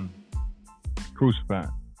 Crucified.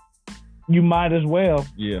 You might as well.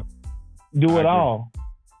 Yeah. Do it all.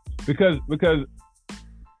 Because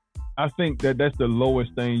I think that's the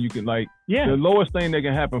lowest thing you can the lowest thing that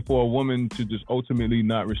can happen for a woman to just ultimately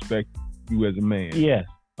not respect you as a man. Yes.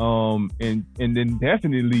 And then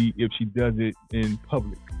definitely if she does it in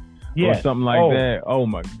public. Or something like that. Oh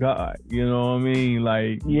my God. You know what I mean?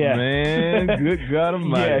 Like, man, good God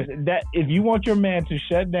Almighty. Yes. That if you want your man to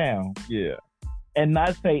shut down and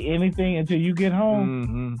not say anything until you get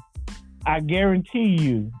home, I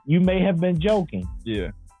guarantee you may have been joking.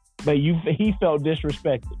 Yeah. But he felt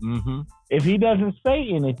disrespected. If he doesn't say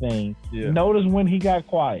anything, notice when he got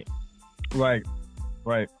quiet. Right.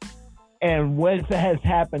 And what has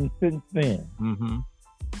happened since then.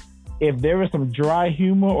 If there is some dry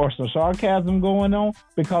humor or some sarcasm going on,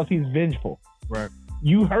 because he's vengeful. Right.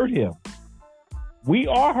 You hurt him. We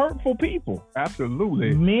are hurtful people.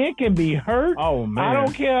 Absolutely. Men can be hurt. Oh, man. I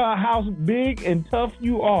don't care how big and tough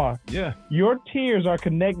you are. Yeah. Your tears are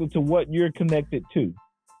connected to what you're connected to.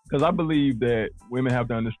 Because I believe that women have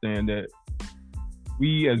to understand that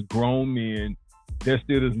we as grown men, there's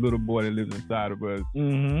still this little boy that lives inside of us.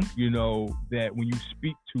 You know, that when you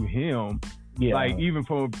speak to him, like even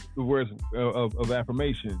from the words of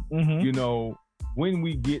affirmation, you know, when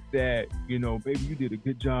we get that, you know, baby, you did a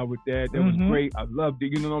good job with that. That was great. I loved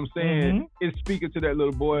it. You know what I'm saying? It's speaking to that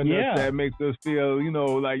little boy in us that makes us feel, you know,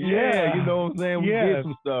 like, you know what I'm saying? We did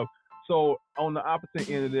some stuff. So on the opposite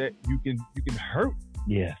end of that, you can hurt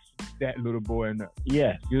that little boy in us.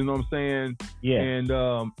 Yes. You know what I'm saying? Yeah. And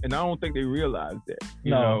I don't think they realize that.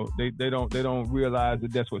 You know, they don't realize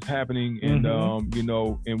that that's what's happening, and you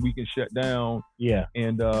know, and we can shut down. Yeah.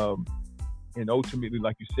 And And ultimately,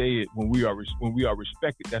 like you said, when we are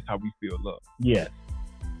respected, that's how we feel love. Yes.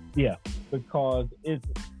 Yeah. Because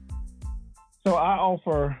so I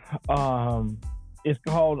offer,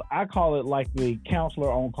 I call it like the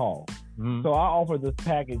counselor on call. Mm-hmm. So I offer this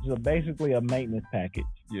package, so basically a maintenance package.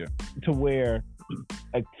 Yeah. To where,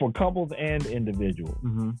 like for couples and individuals,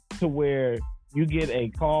 mm-hmm. to where you get a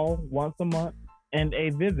call once a month and a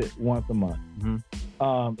visit once a month.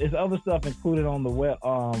 Mm-hmm. There's other stuff included on the web,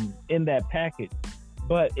 in that package,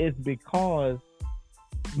 but it's because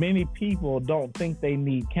many people don't think they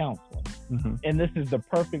need counseling. Mm-hmm. And this is the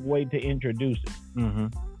perfect way to introduce it. Mm-hmm.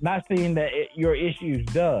 Not saying that your issues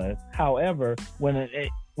does. However,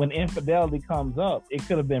 when infidelity comes up, it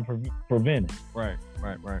could have been prevented. Right.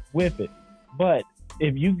 With it. But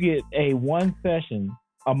if you get a one session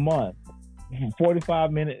a month,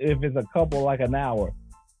 45 minutes, if it's a couple, like an hour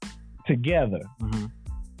together,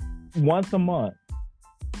 mm-hmm. once a month,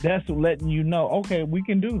 that's letting you know, okay, we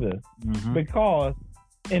can do this. Mm-hmm. Because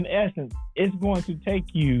in essence, it's going to take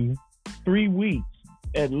you 3 weeks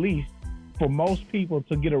at least for most people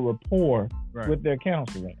to get a rapport with their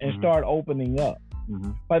counselor and mm-hmm. start opening up.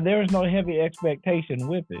 Mm-hmm. But there is no heavy expectation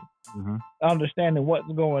with it. Mm-hmm. Understanding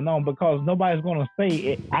what's going on, because nobody's going to say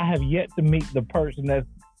it. I have yet to meet the person that's,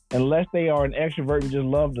 unless they are an extrovert and just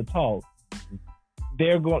love to talk, they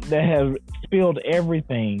have spilled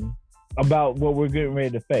everything about what we're getting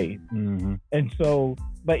ready to face. Mm-hmm. And so,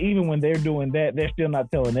 but even when they're doing that, they're still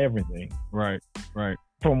not telling everything. Right.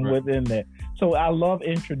 From within that. So I love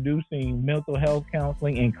introducing mental health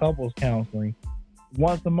counseling and couples counseling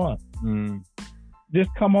once a month. Mm.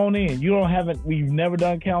 Just come on in. We've never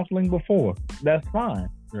done counseling before. That's fine.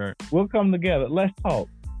 Right. We'll come together. Let's talk.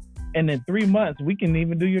 And in 3 months, we can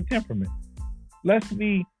even do your temperament. Let's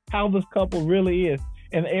see how this couple really is.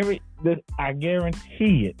 And I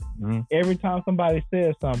guarantee it. Mm-hmm. Every time somebody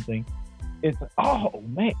says something, it's, oh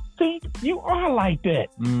man, see, you are like that.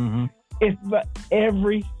 Mm-hmm. It's like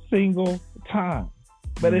every single time.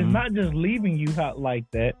 But mm-hmm. it's not just leaving you out like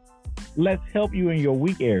that. Let's help you in your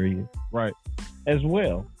weak areas. Right. As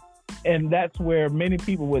well. And that's where many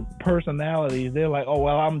people with personalities, they're like, oh,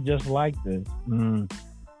 well, I'm just like this. Mm-hmm.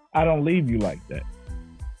 I don't leave you like that.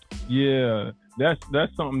 Yeah,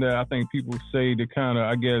 that's something that I think people say to kind of,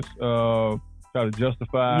 I guess, try to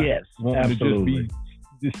justify. Yes, wanting absolutely. To just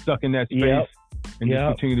be stuck in that space and just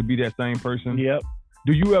continue to be that same person. Yep.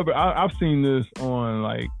 Do you ever? I've seen this on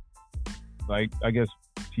like I guess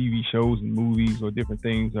TV shows and movies or different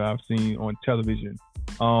things that I've seen on television,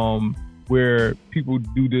 where people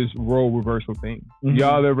do this role reversal thing. Mm-hmm.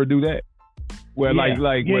 Y'all ever do that? Where where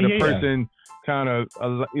the person kind of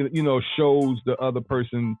shows the other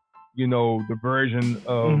person, the version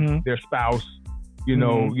of mm-hmm. their spouse, mm-hmm. You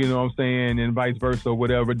know what I'm saying, and vice versa or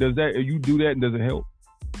whatever. You do that, and does it help?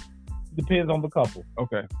 Depends on the couple.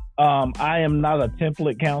 Okay. I am not a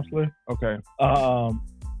template counselor. Okay.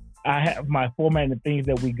 I have my format and things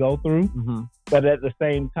that we go through, mm-hmm. but at the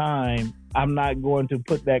same time, I'm not going to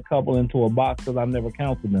put that couple into a box because I've never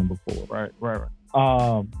counseled them before.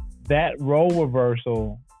 Right. That role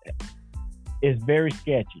reversal is very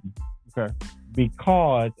sketchy. Okay.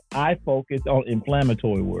 Because I focus on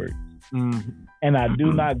inflammatory words. Mm-hmm. And I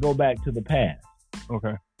do not go back to the past.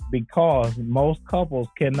 Okay. Because most couples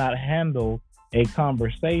cannot handle a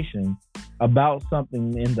conversation about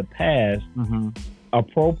something in the past mm-hmm.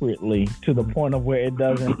 appropriately to the point of where it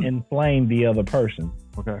doesn't inflame the other person.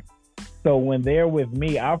 Okay. So when they're with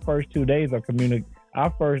me, our first 2 days are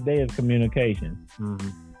our first day is communication. Mm-hmm.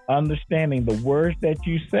 Understanding the words that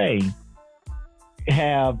you say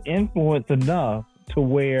have influence enough to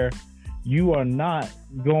where you are not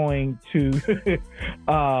going to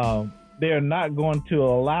they're not going to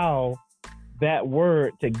allow that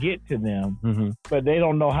word to get to them, mm-hmm. but they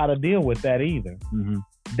don't know how to deal with that either. Mm-hmm.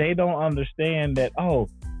 They don't understand that,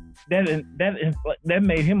 that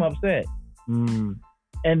made him upset. Mm.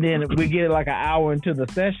 And then we get like an hour into the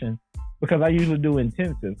session, because I usually do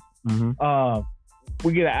intensive. Mm-hmm.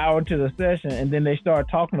 We get an hour into the session, and then they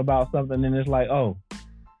start talking about something, and it's like,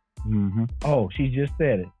 mm-hmm. She just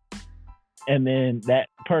said it. And then that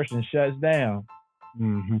person shuts down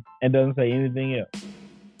mm-hmm. and doesn't say anything else.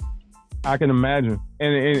 I can imagine.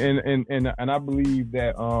 And I believe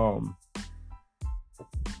that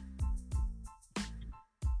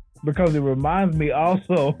because it reminds me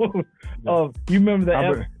also of, you remember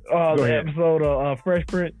the episode of Fresh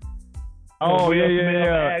Prince? Oh,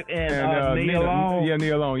 yeah. And Neil Long. Yeah,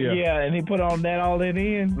 Neil Long, yeah. Yeah, and he put on that all that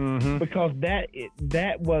in mm-hmm. because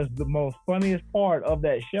that was the most funniest part of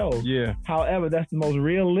that show. Yeah. However, that's the most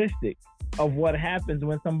realistic of what happens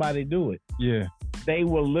when somebody do it. Yeah. they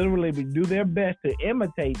will literally do their best to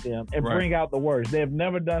imitate them and bring out the worst. They've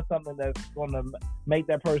never done something that's going to make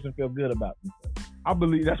that person feel good about themselves. I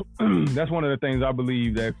believe that's one of the things I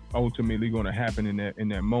believe that's ultimately going to happen in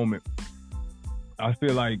that moment. I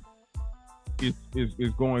feel like it's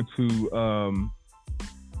going to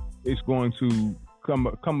come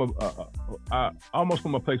almost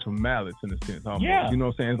from a place of malice in a sense. Almost. Yeah. You know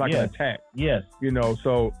what I'm saying? It's like an attack. Yes. You know,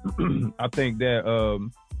 so I think that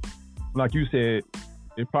like you said,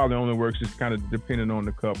 it probably only works just kind of depending on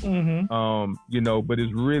the couple. Mm-hmm. You know, but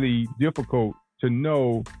it's really difficult to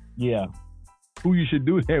know who you should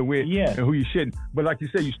do that with and who you shouldn't. But like you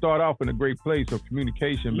said, you start off in a great place of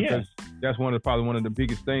communication because that's probably one of the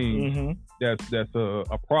biggest things that's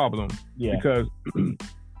a problem. Yeah. Because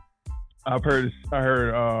I heard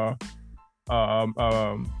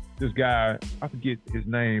this guy, I forget his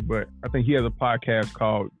name, but I think he has a podcast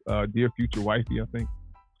called Dear Future Wifey, I think.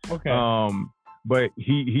 Okay. But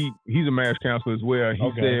he's a marriage counselor as well.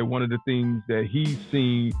 He said one of the things that he's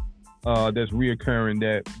seen that's reoccurring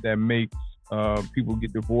that makes people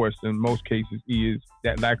get divorced in most cases is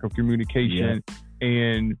that lack of communication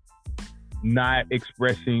and not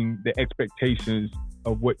expressing the expectations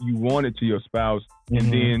of what you wanted to your spouse.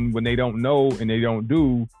 And then when they don't know and they don't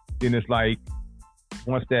do, then it's like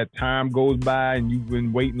once that time goes by and you've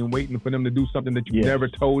been waiting for them to do something that you never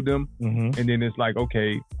told them, and then it's like,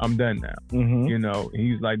 okay, I'm done now. You know, and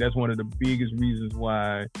he's like, that's one of the biggest reasons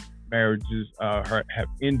why marriages have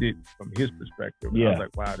ended from his perspective. And I was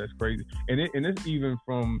like, wow, that's crazy. And it's even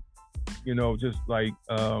from, you know, just like,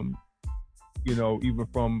 you know, even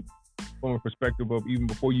from a perspective of even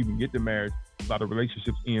before you even get to marriage, a lot of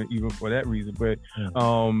relationships end even for that reason. But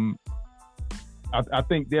I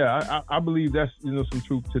think I believe that's, you know, some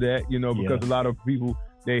truth to that, you know, because a lot of people,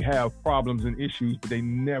 they have problems and issues, but they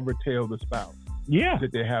never tell the spouse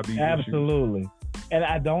that they have these issues. Absolutely. And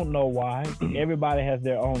I don't know why. Everybody has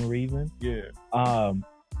their own reason. Yeah.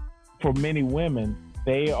 For many women,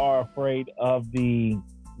 they are afraid of the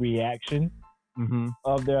reaction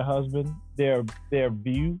of their husband. Their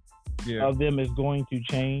view of them is going to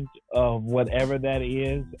change, of whatever that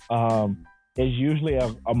is. It's usually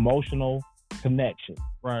an emotional connection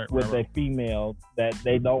with a female that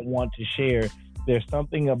they don't want to share. There's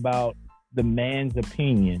something about the man's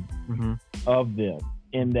opinion of them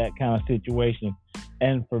in that kind of situation.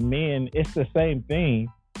 And for men, it's the same thing,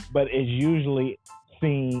 but it's usually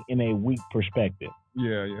seen in a weak perspective.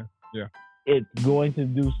 Yeah. It's going to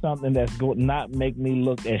do something that's going to not make me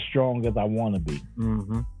look as strong as I want to be.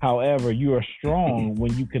 However, you are strong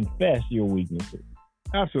when you confess your weaknesses.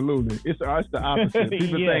 Absolutely. It's the opposite.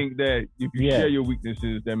 People think that if you share your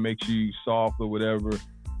weaknesses, that makes you soft or whatever.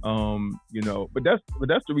 You know, but that's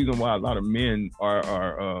the reason why a lot of men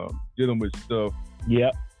are dealing with stuff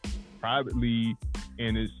privately,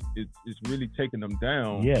 and it's really taking them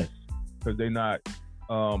down. Yes. Because they're not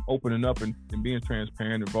opening up and being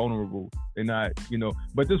transparent and vulnerable. They're not, you know,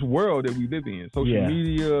 but this world that we live in, social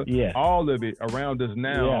media, all of it around us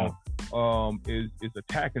now is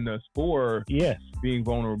attacking us for being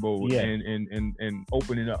vulnerable and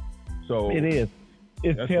opening up. So it is.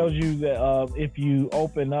 It tells you that if you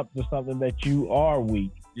open up to something that you are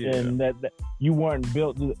weak and that you weren't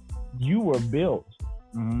built to, you were built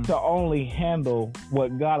to only handle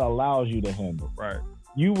what God allows you to handle. Right.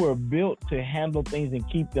 You were built to handle things and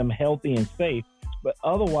keep them healthy and safe. But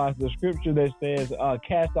otherwise, the scripture that says,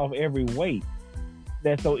 cast off every weight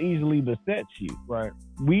that so easily besets you. Right.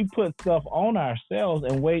 We put stuff on ourselves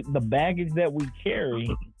and the baggage that we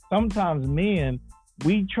carry. Sometimes men,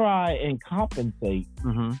 we try and compensate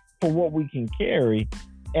for what we can carry,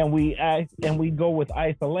 and we go with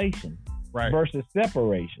isolation versus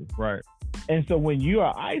separation. Right. And so when you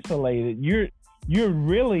are isolated, you're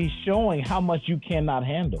really showing how much you cannot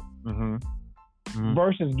handle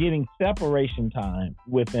versus getting separation time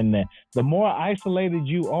within that. The more isolated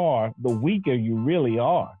you are, the weaker you really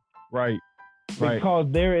are. Right. Because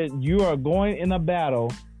you are going in a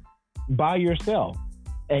battle by yourself,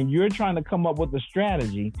 and you're trying to come up with a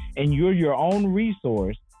strategy, and you're your own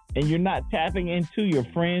resource, and you're not tapping into your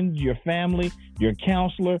friends, your family, your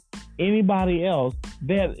counselor, anybody else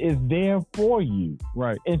that is there for you.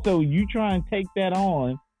 Right. And so you try and take that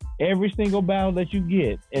on every single battle that you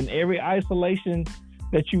get, and every isolation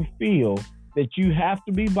that you feel, that you have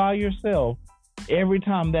to be by yourself. Every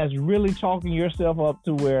time, that's really talking yourself up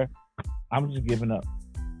to where I'm just giving up.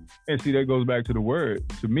 And see, that goes back to the word,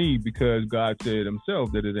 to me, because God said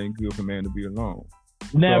himself that it ain't good for man to be alone.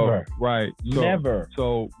 Never. So, right. So, never.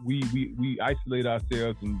 So we isolate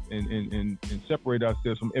ourselves and separate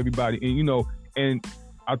ourselves from everybody. And, you know, and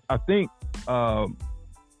I think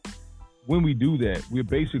what when we do that, we're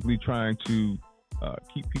basically trying to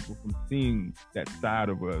keep people from seeing that side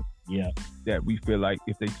of us. Yeah. That we feel like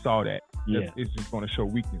if they saw that, it's just going to show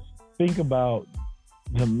weakness. Think about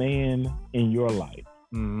the man in your life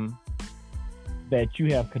that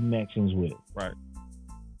you have connections with. Right.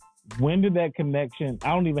 When did that connection,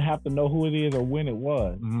 I don't even have to know who it is or when it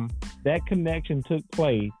was. That connection took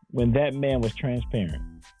place when that man was transparent.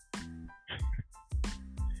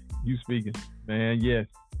 You speaking, man. Yes.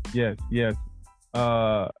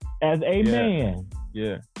 As a man,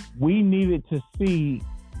 we needed to see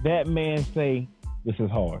that man say, this is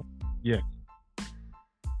hard. Yes.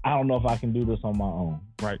 I don't know if I can do this on my own.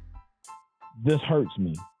 Right. This hurts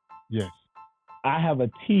me. Yes. I have a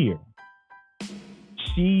tear.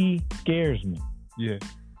 She scares me. Yes.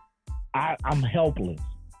 I'm helpless.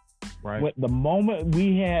 Right. The moment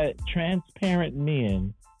we had transparent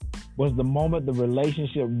men was the moment the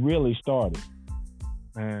relationship really started.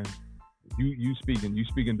 Man, you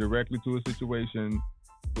speaking directly to a situation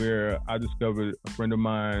where I discovered a friend of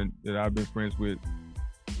mine that I've been friends with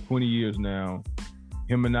 20 years now.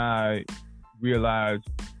 Him and I realized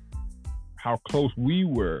how close we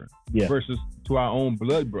were versus to our own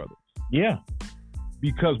blood brothers. Yeah.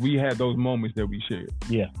 Because we had those moments that we shared.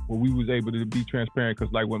 Yeah. Where we was able to be transparent.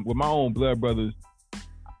 Because like with my own blood brothers,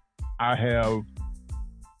 I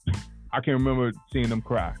can remember seeing them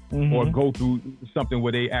cry or go through something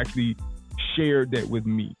where they actually shared that with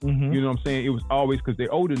me. You know what I'm saying? It was always because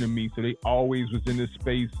they're older than me, so they always was in this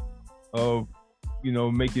space of,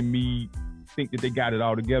 making me think that they got it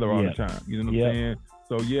all together all the time. You know what I'm saying?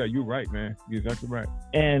 So yeah, you're right, man. You're exactly right.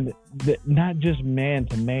 And not just man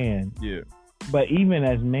to man. Yeah. But even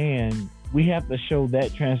as man, we have to show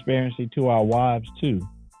that transparency to our wives too,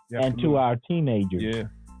 and to our teenagers,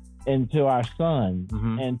 and to our sons,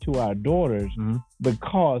 and to our daughters.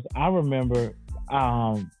 Because I remember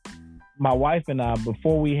my wife and I,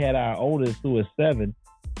 before we had our oldest, who was 7,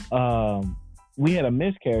 we had a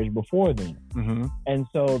miscarriage before then. And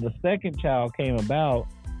so the second child came about,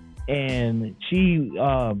 and she,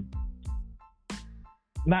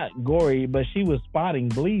 not gory, but she was spotting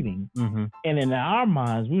bleeding. And in our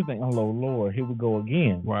minds, we were thinking, oh, Lord, here we go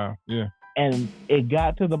again. Wow, yeah. And it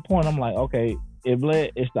got to the point, I'm like, okay, it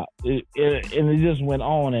bled, it stopped. And it just went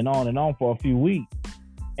on and on and on for a few weeks.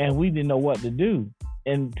 And we didn't know what to do.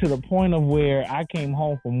 And to the point of where I came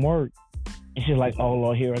home from work, and she's like, oh,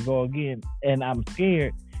 Lord, here I go again. And I'm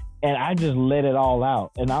scared. And I just let it all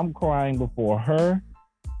out. And I'm crying before her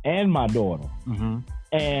and my daughter.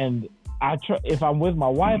 And if I'm with my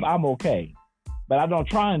wife, I'm okay. But I don't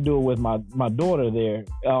try and do it with my daughter there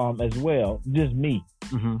as well, just me.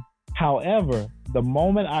 However, the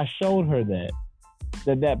moment I showed her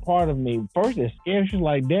that part of me, first it scared. She's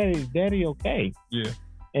like, Daddy okay? Yeah.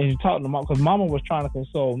 And she talked to Mom, because Mama was trying to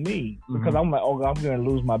console me, because I'm like, oh, I'm going to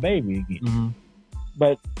lose my baby again.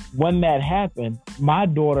 But when that happened, my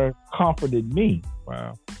daughter comforted me.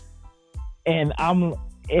 Wow. And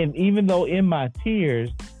even though in my tears,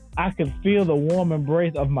 I could feel the warm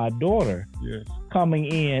embrace of my daughter coming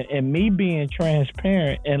in, and me being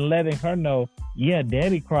transparent and letting her know, yeah,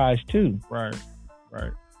 Daddy cries too. Right.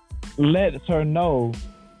 Lets her know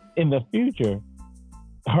in the future,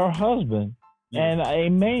 her husband and a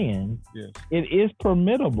man, it is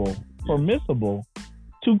permissible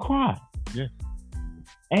to cry. Yes.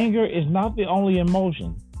 Anger is not the only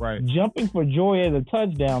emotion. Right. Jumping for joy at a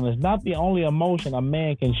touchdown is not the only emotion a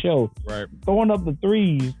man can show. Right. Throwing up the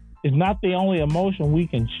threes is not the only emotion we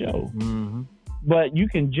can show. But you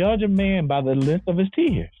can judge a man by the length of his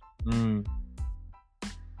tears.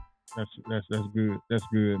 That's good. That's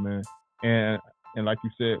good, man. And like we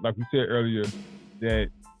said earlier, that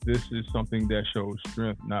this is something that shows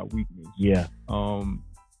strength, not weakness. Yeah.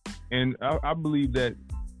 And I believe that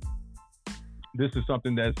this is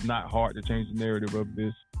something that's not hard to change the narrative of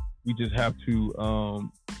this. We just have to,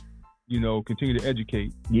 continue to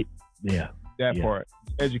educate. That part.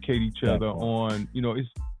 Educate each other on, it's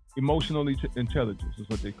emotional intelligence is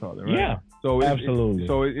what they call it, right? Yeah. So absolutely.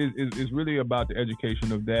 It's really about the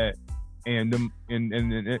education of that, and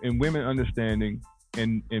women understanding,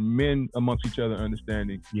 and men amongst each other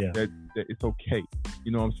understanding that it's okay.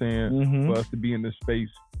 You know what I'm saying? For us to be in this space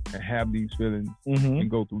and have these feelings and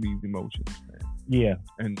go through these emotions, man. Yeah.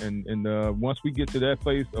 And once we get to that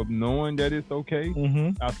place of knowing that it's okay,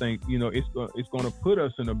 I think it's going to put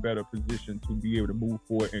us in a better position to be able to move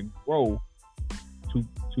forward and grow, to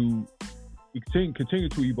continue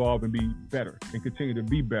to evolve and be better, and continue to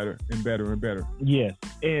be better and better and better. Yes.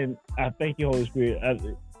 And I thank you, Holy Spirit.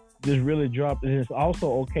 Just really dropped. And it's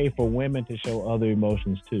also okay for women to show other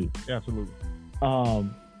emotions too. Absolutely.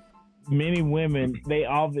 Many women,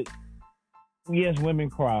 yes, women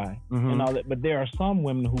cry and all that, but there are some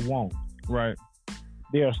women who won't. Right.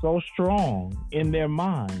 They are so strong in their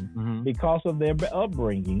mind because of their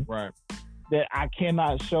upbringing, right, that I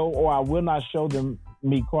cannot show, or I will not show them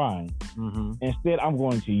me crying. Instead, I'm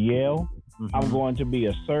going to yell. I'm going to be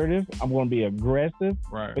assertive. I'm going to be aggressive.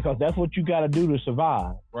 Right. Because that's what you got to do to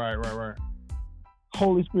survive. Right.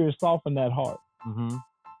 Holy Spirit, soften that heart.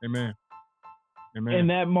 Amen. In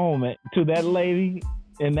that moment, to that lady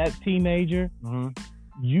and that teenager,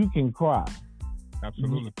 you can cry.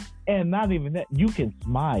 Absolutely. And not even that, you can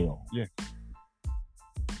smile. Yeah.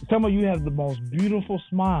 Some of you have the most beautiful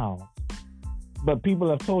smiles, but people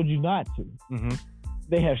have told you not to.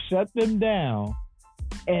 They have shut them down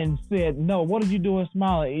and said, no, what are you doing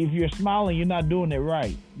smiling? If you're smiling, you're not doing it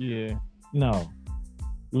right. Yeah. No.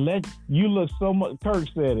 You look so much, Kirk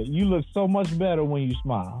said it, you look so much better when you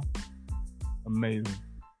smile. Amazing.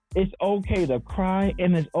 It's okay to cry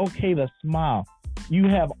and it's okay to smile. You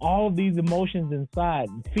have all of these emotions inside,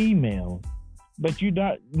 female, but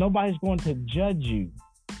nobody's going to judge you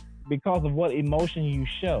because of what emotion you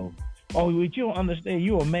show. Oh, but you don't understand,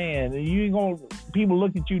 you're a man, and people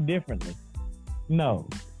look at you differently. No.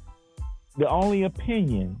 The only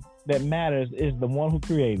opinion that matters is the one who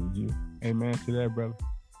created you. Amen to that, brother.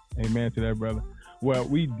 Amen to that, brother. Well,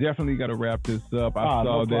 we definitely got to wrap this up. I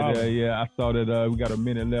saw that we got a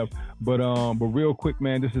minute left. But real quick,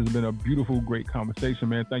 man, this has been a beautiful, great conversation,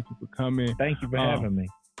 man. Thank you for coming. Thank you for having me.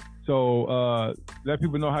 So let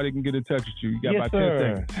people know how they can get in touch with you. You got about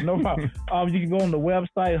 10 seconds. No problem. You can go on the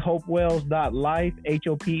website, hopewells.life,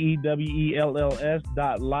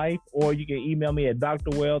 HOPEWELLS.life, or you can email me at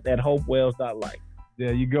drwells@hopewells.life.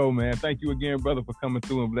 There you go, man. Thank you again, brother, for coming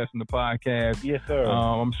through and blessing the podcast. Yes, sir.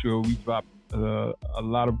 I'm sure we dropped a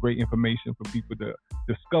lot of great information for people to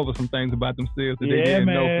discover some things about themselves that they didn't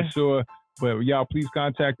know for sure. But y'all, please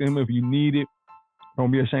contact him if you need it.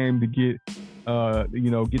 Don't be ashamed to get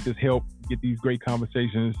this help, get these great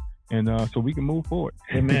conversations, and so we can move forward.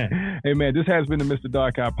 Amen. Amen. This has been the Mr.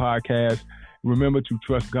 Dark Eye Podcast. Remember to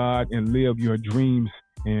trust God and live your dreams,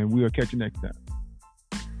 and we'll catch you next time.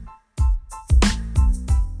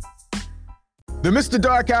 The Mr.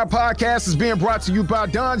 Dark Eye Podcast is being brought to you by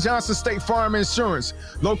Don Johnson State Farm Insurance,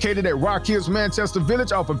 located at Rock Hills, Manchester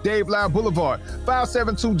Village off of Dave Lyle Boulevard,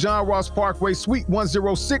 572 John Ross Parkway, Suite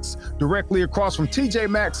 106, directly across from TJ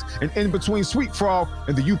Maxx and in between Sweet Frog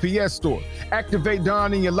and the UPS store. Activate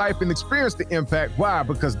Don in your life and experience the impact. Why?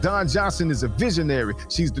 Because Don Johnson is a visionary.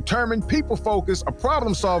 She's determined, people-focused, a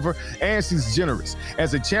problem solver, and she's generous.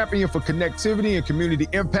 As a champion for connectivity and community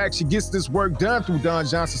impact, she gets this work done through Don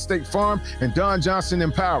Johnson State Farm and Don Johnson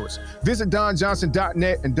Empowers. Visit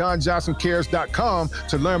donjohnson.net and donjohnsoncares.com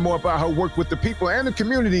to learn more about her work with the people and the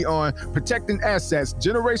community on protecting assets,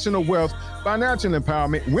 generational wealth, financial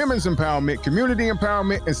empowerment, women's empowerment, community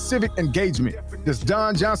empowerment, and civic engagement. Does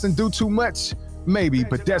Don Johnson do too much? Maybe,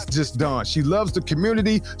 but that's just Dawn. She loves the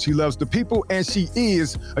community, she loves the people, and she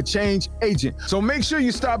is a change agent. So make sure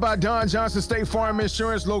you stop by Don Johnson State Farm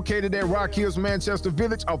Insurance, located at Rock Hills, Manchester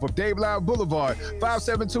Village, off of Dave Lyle Boulevard,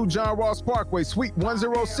 572 John Ross Parkway, Suite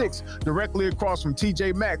 106, directly across from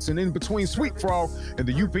TJ Maxx and in between Sweet Frog and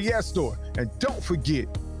the UPS store. And don't forget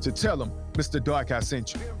to tell them Mr. Dark Eye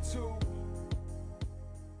sent you.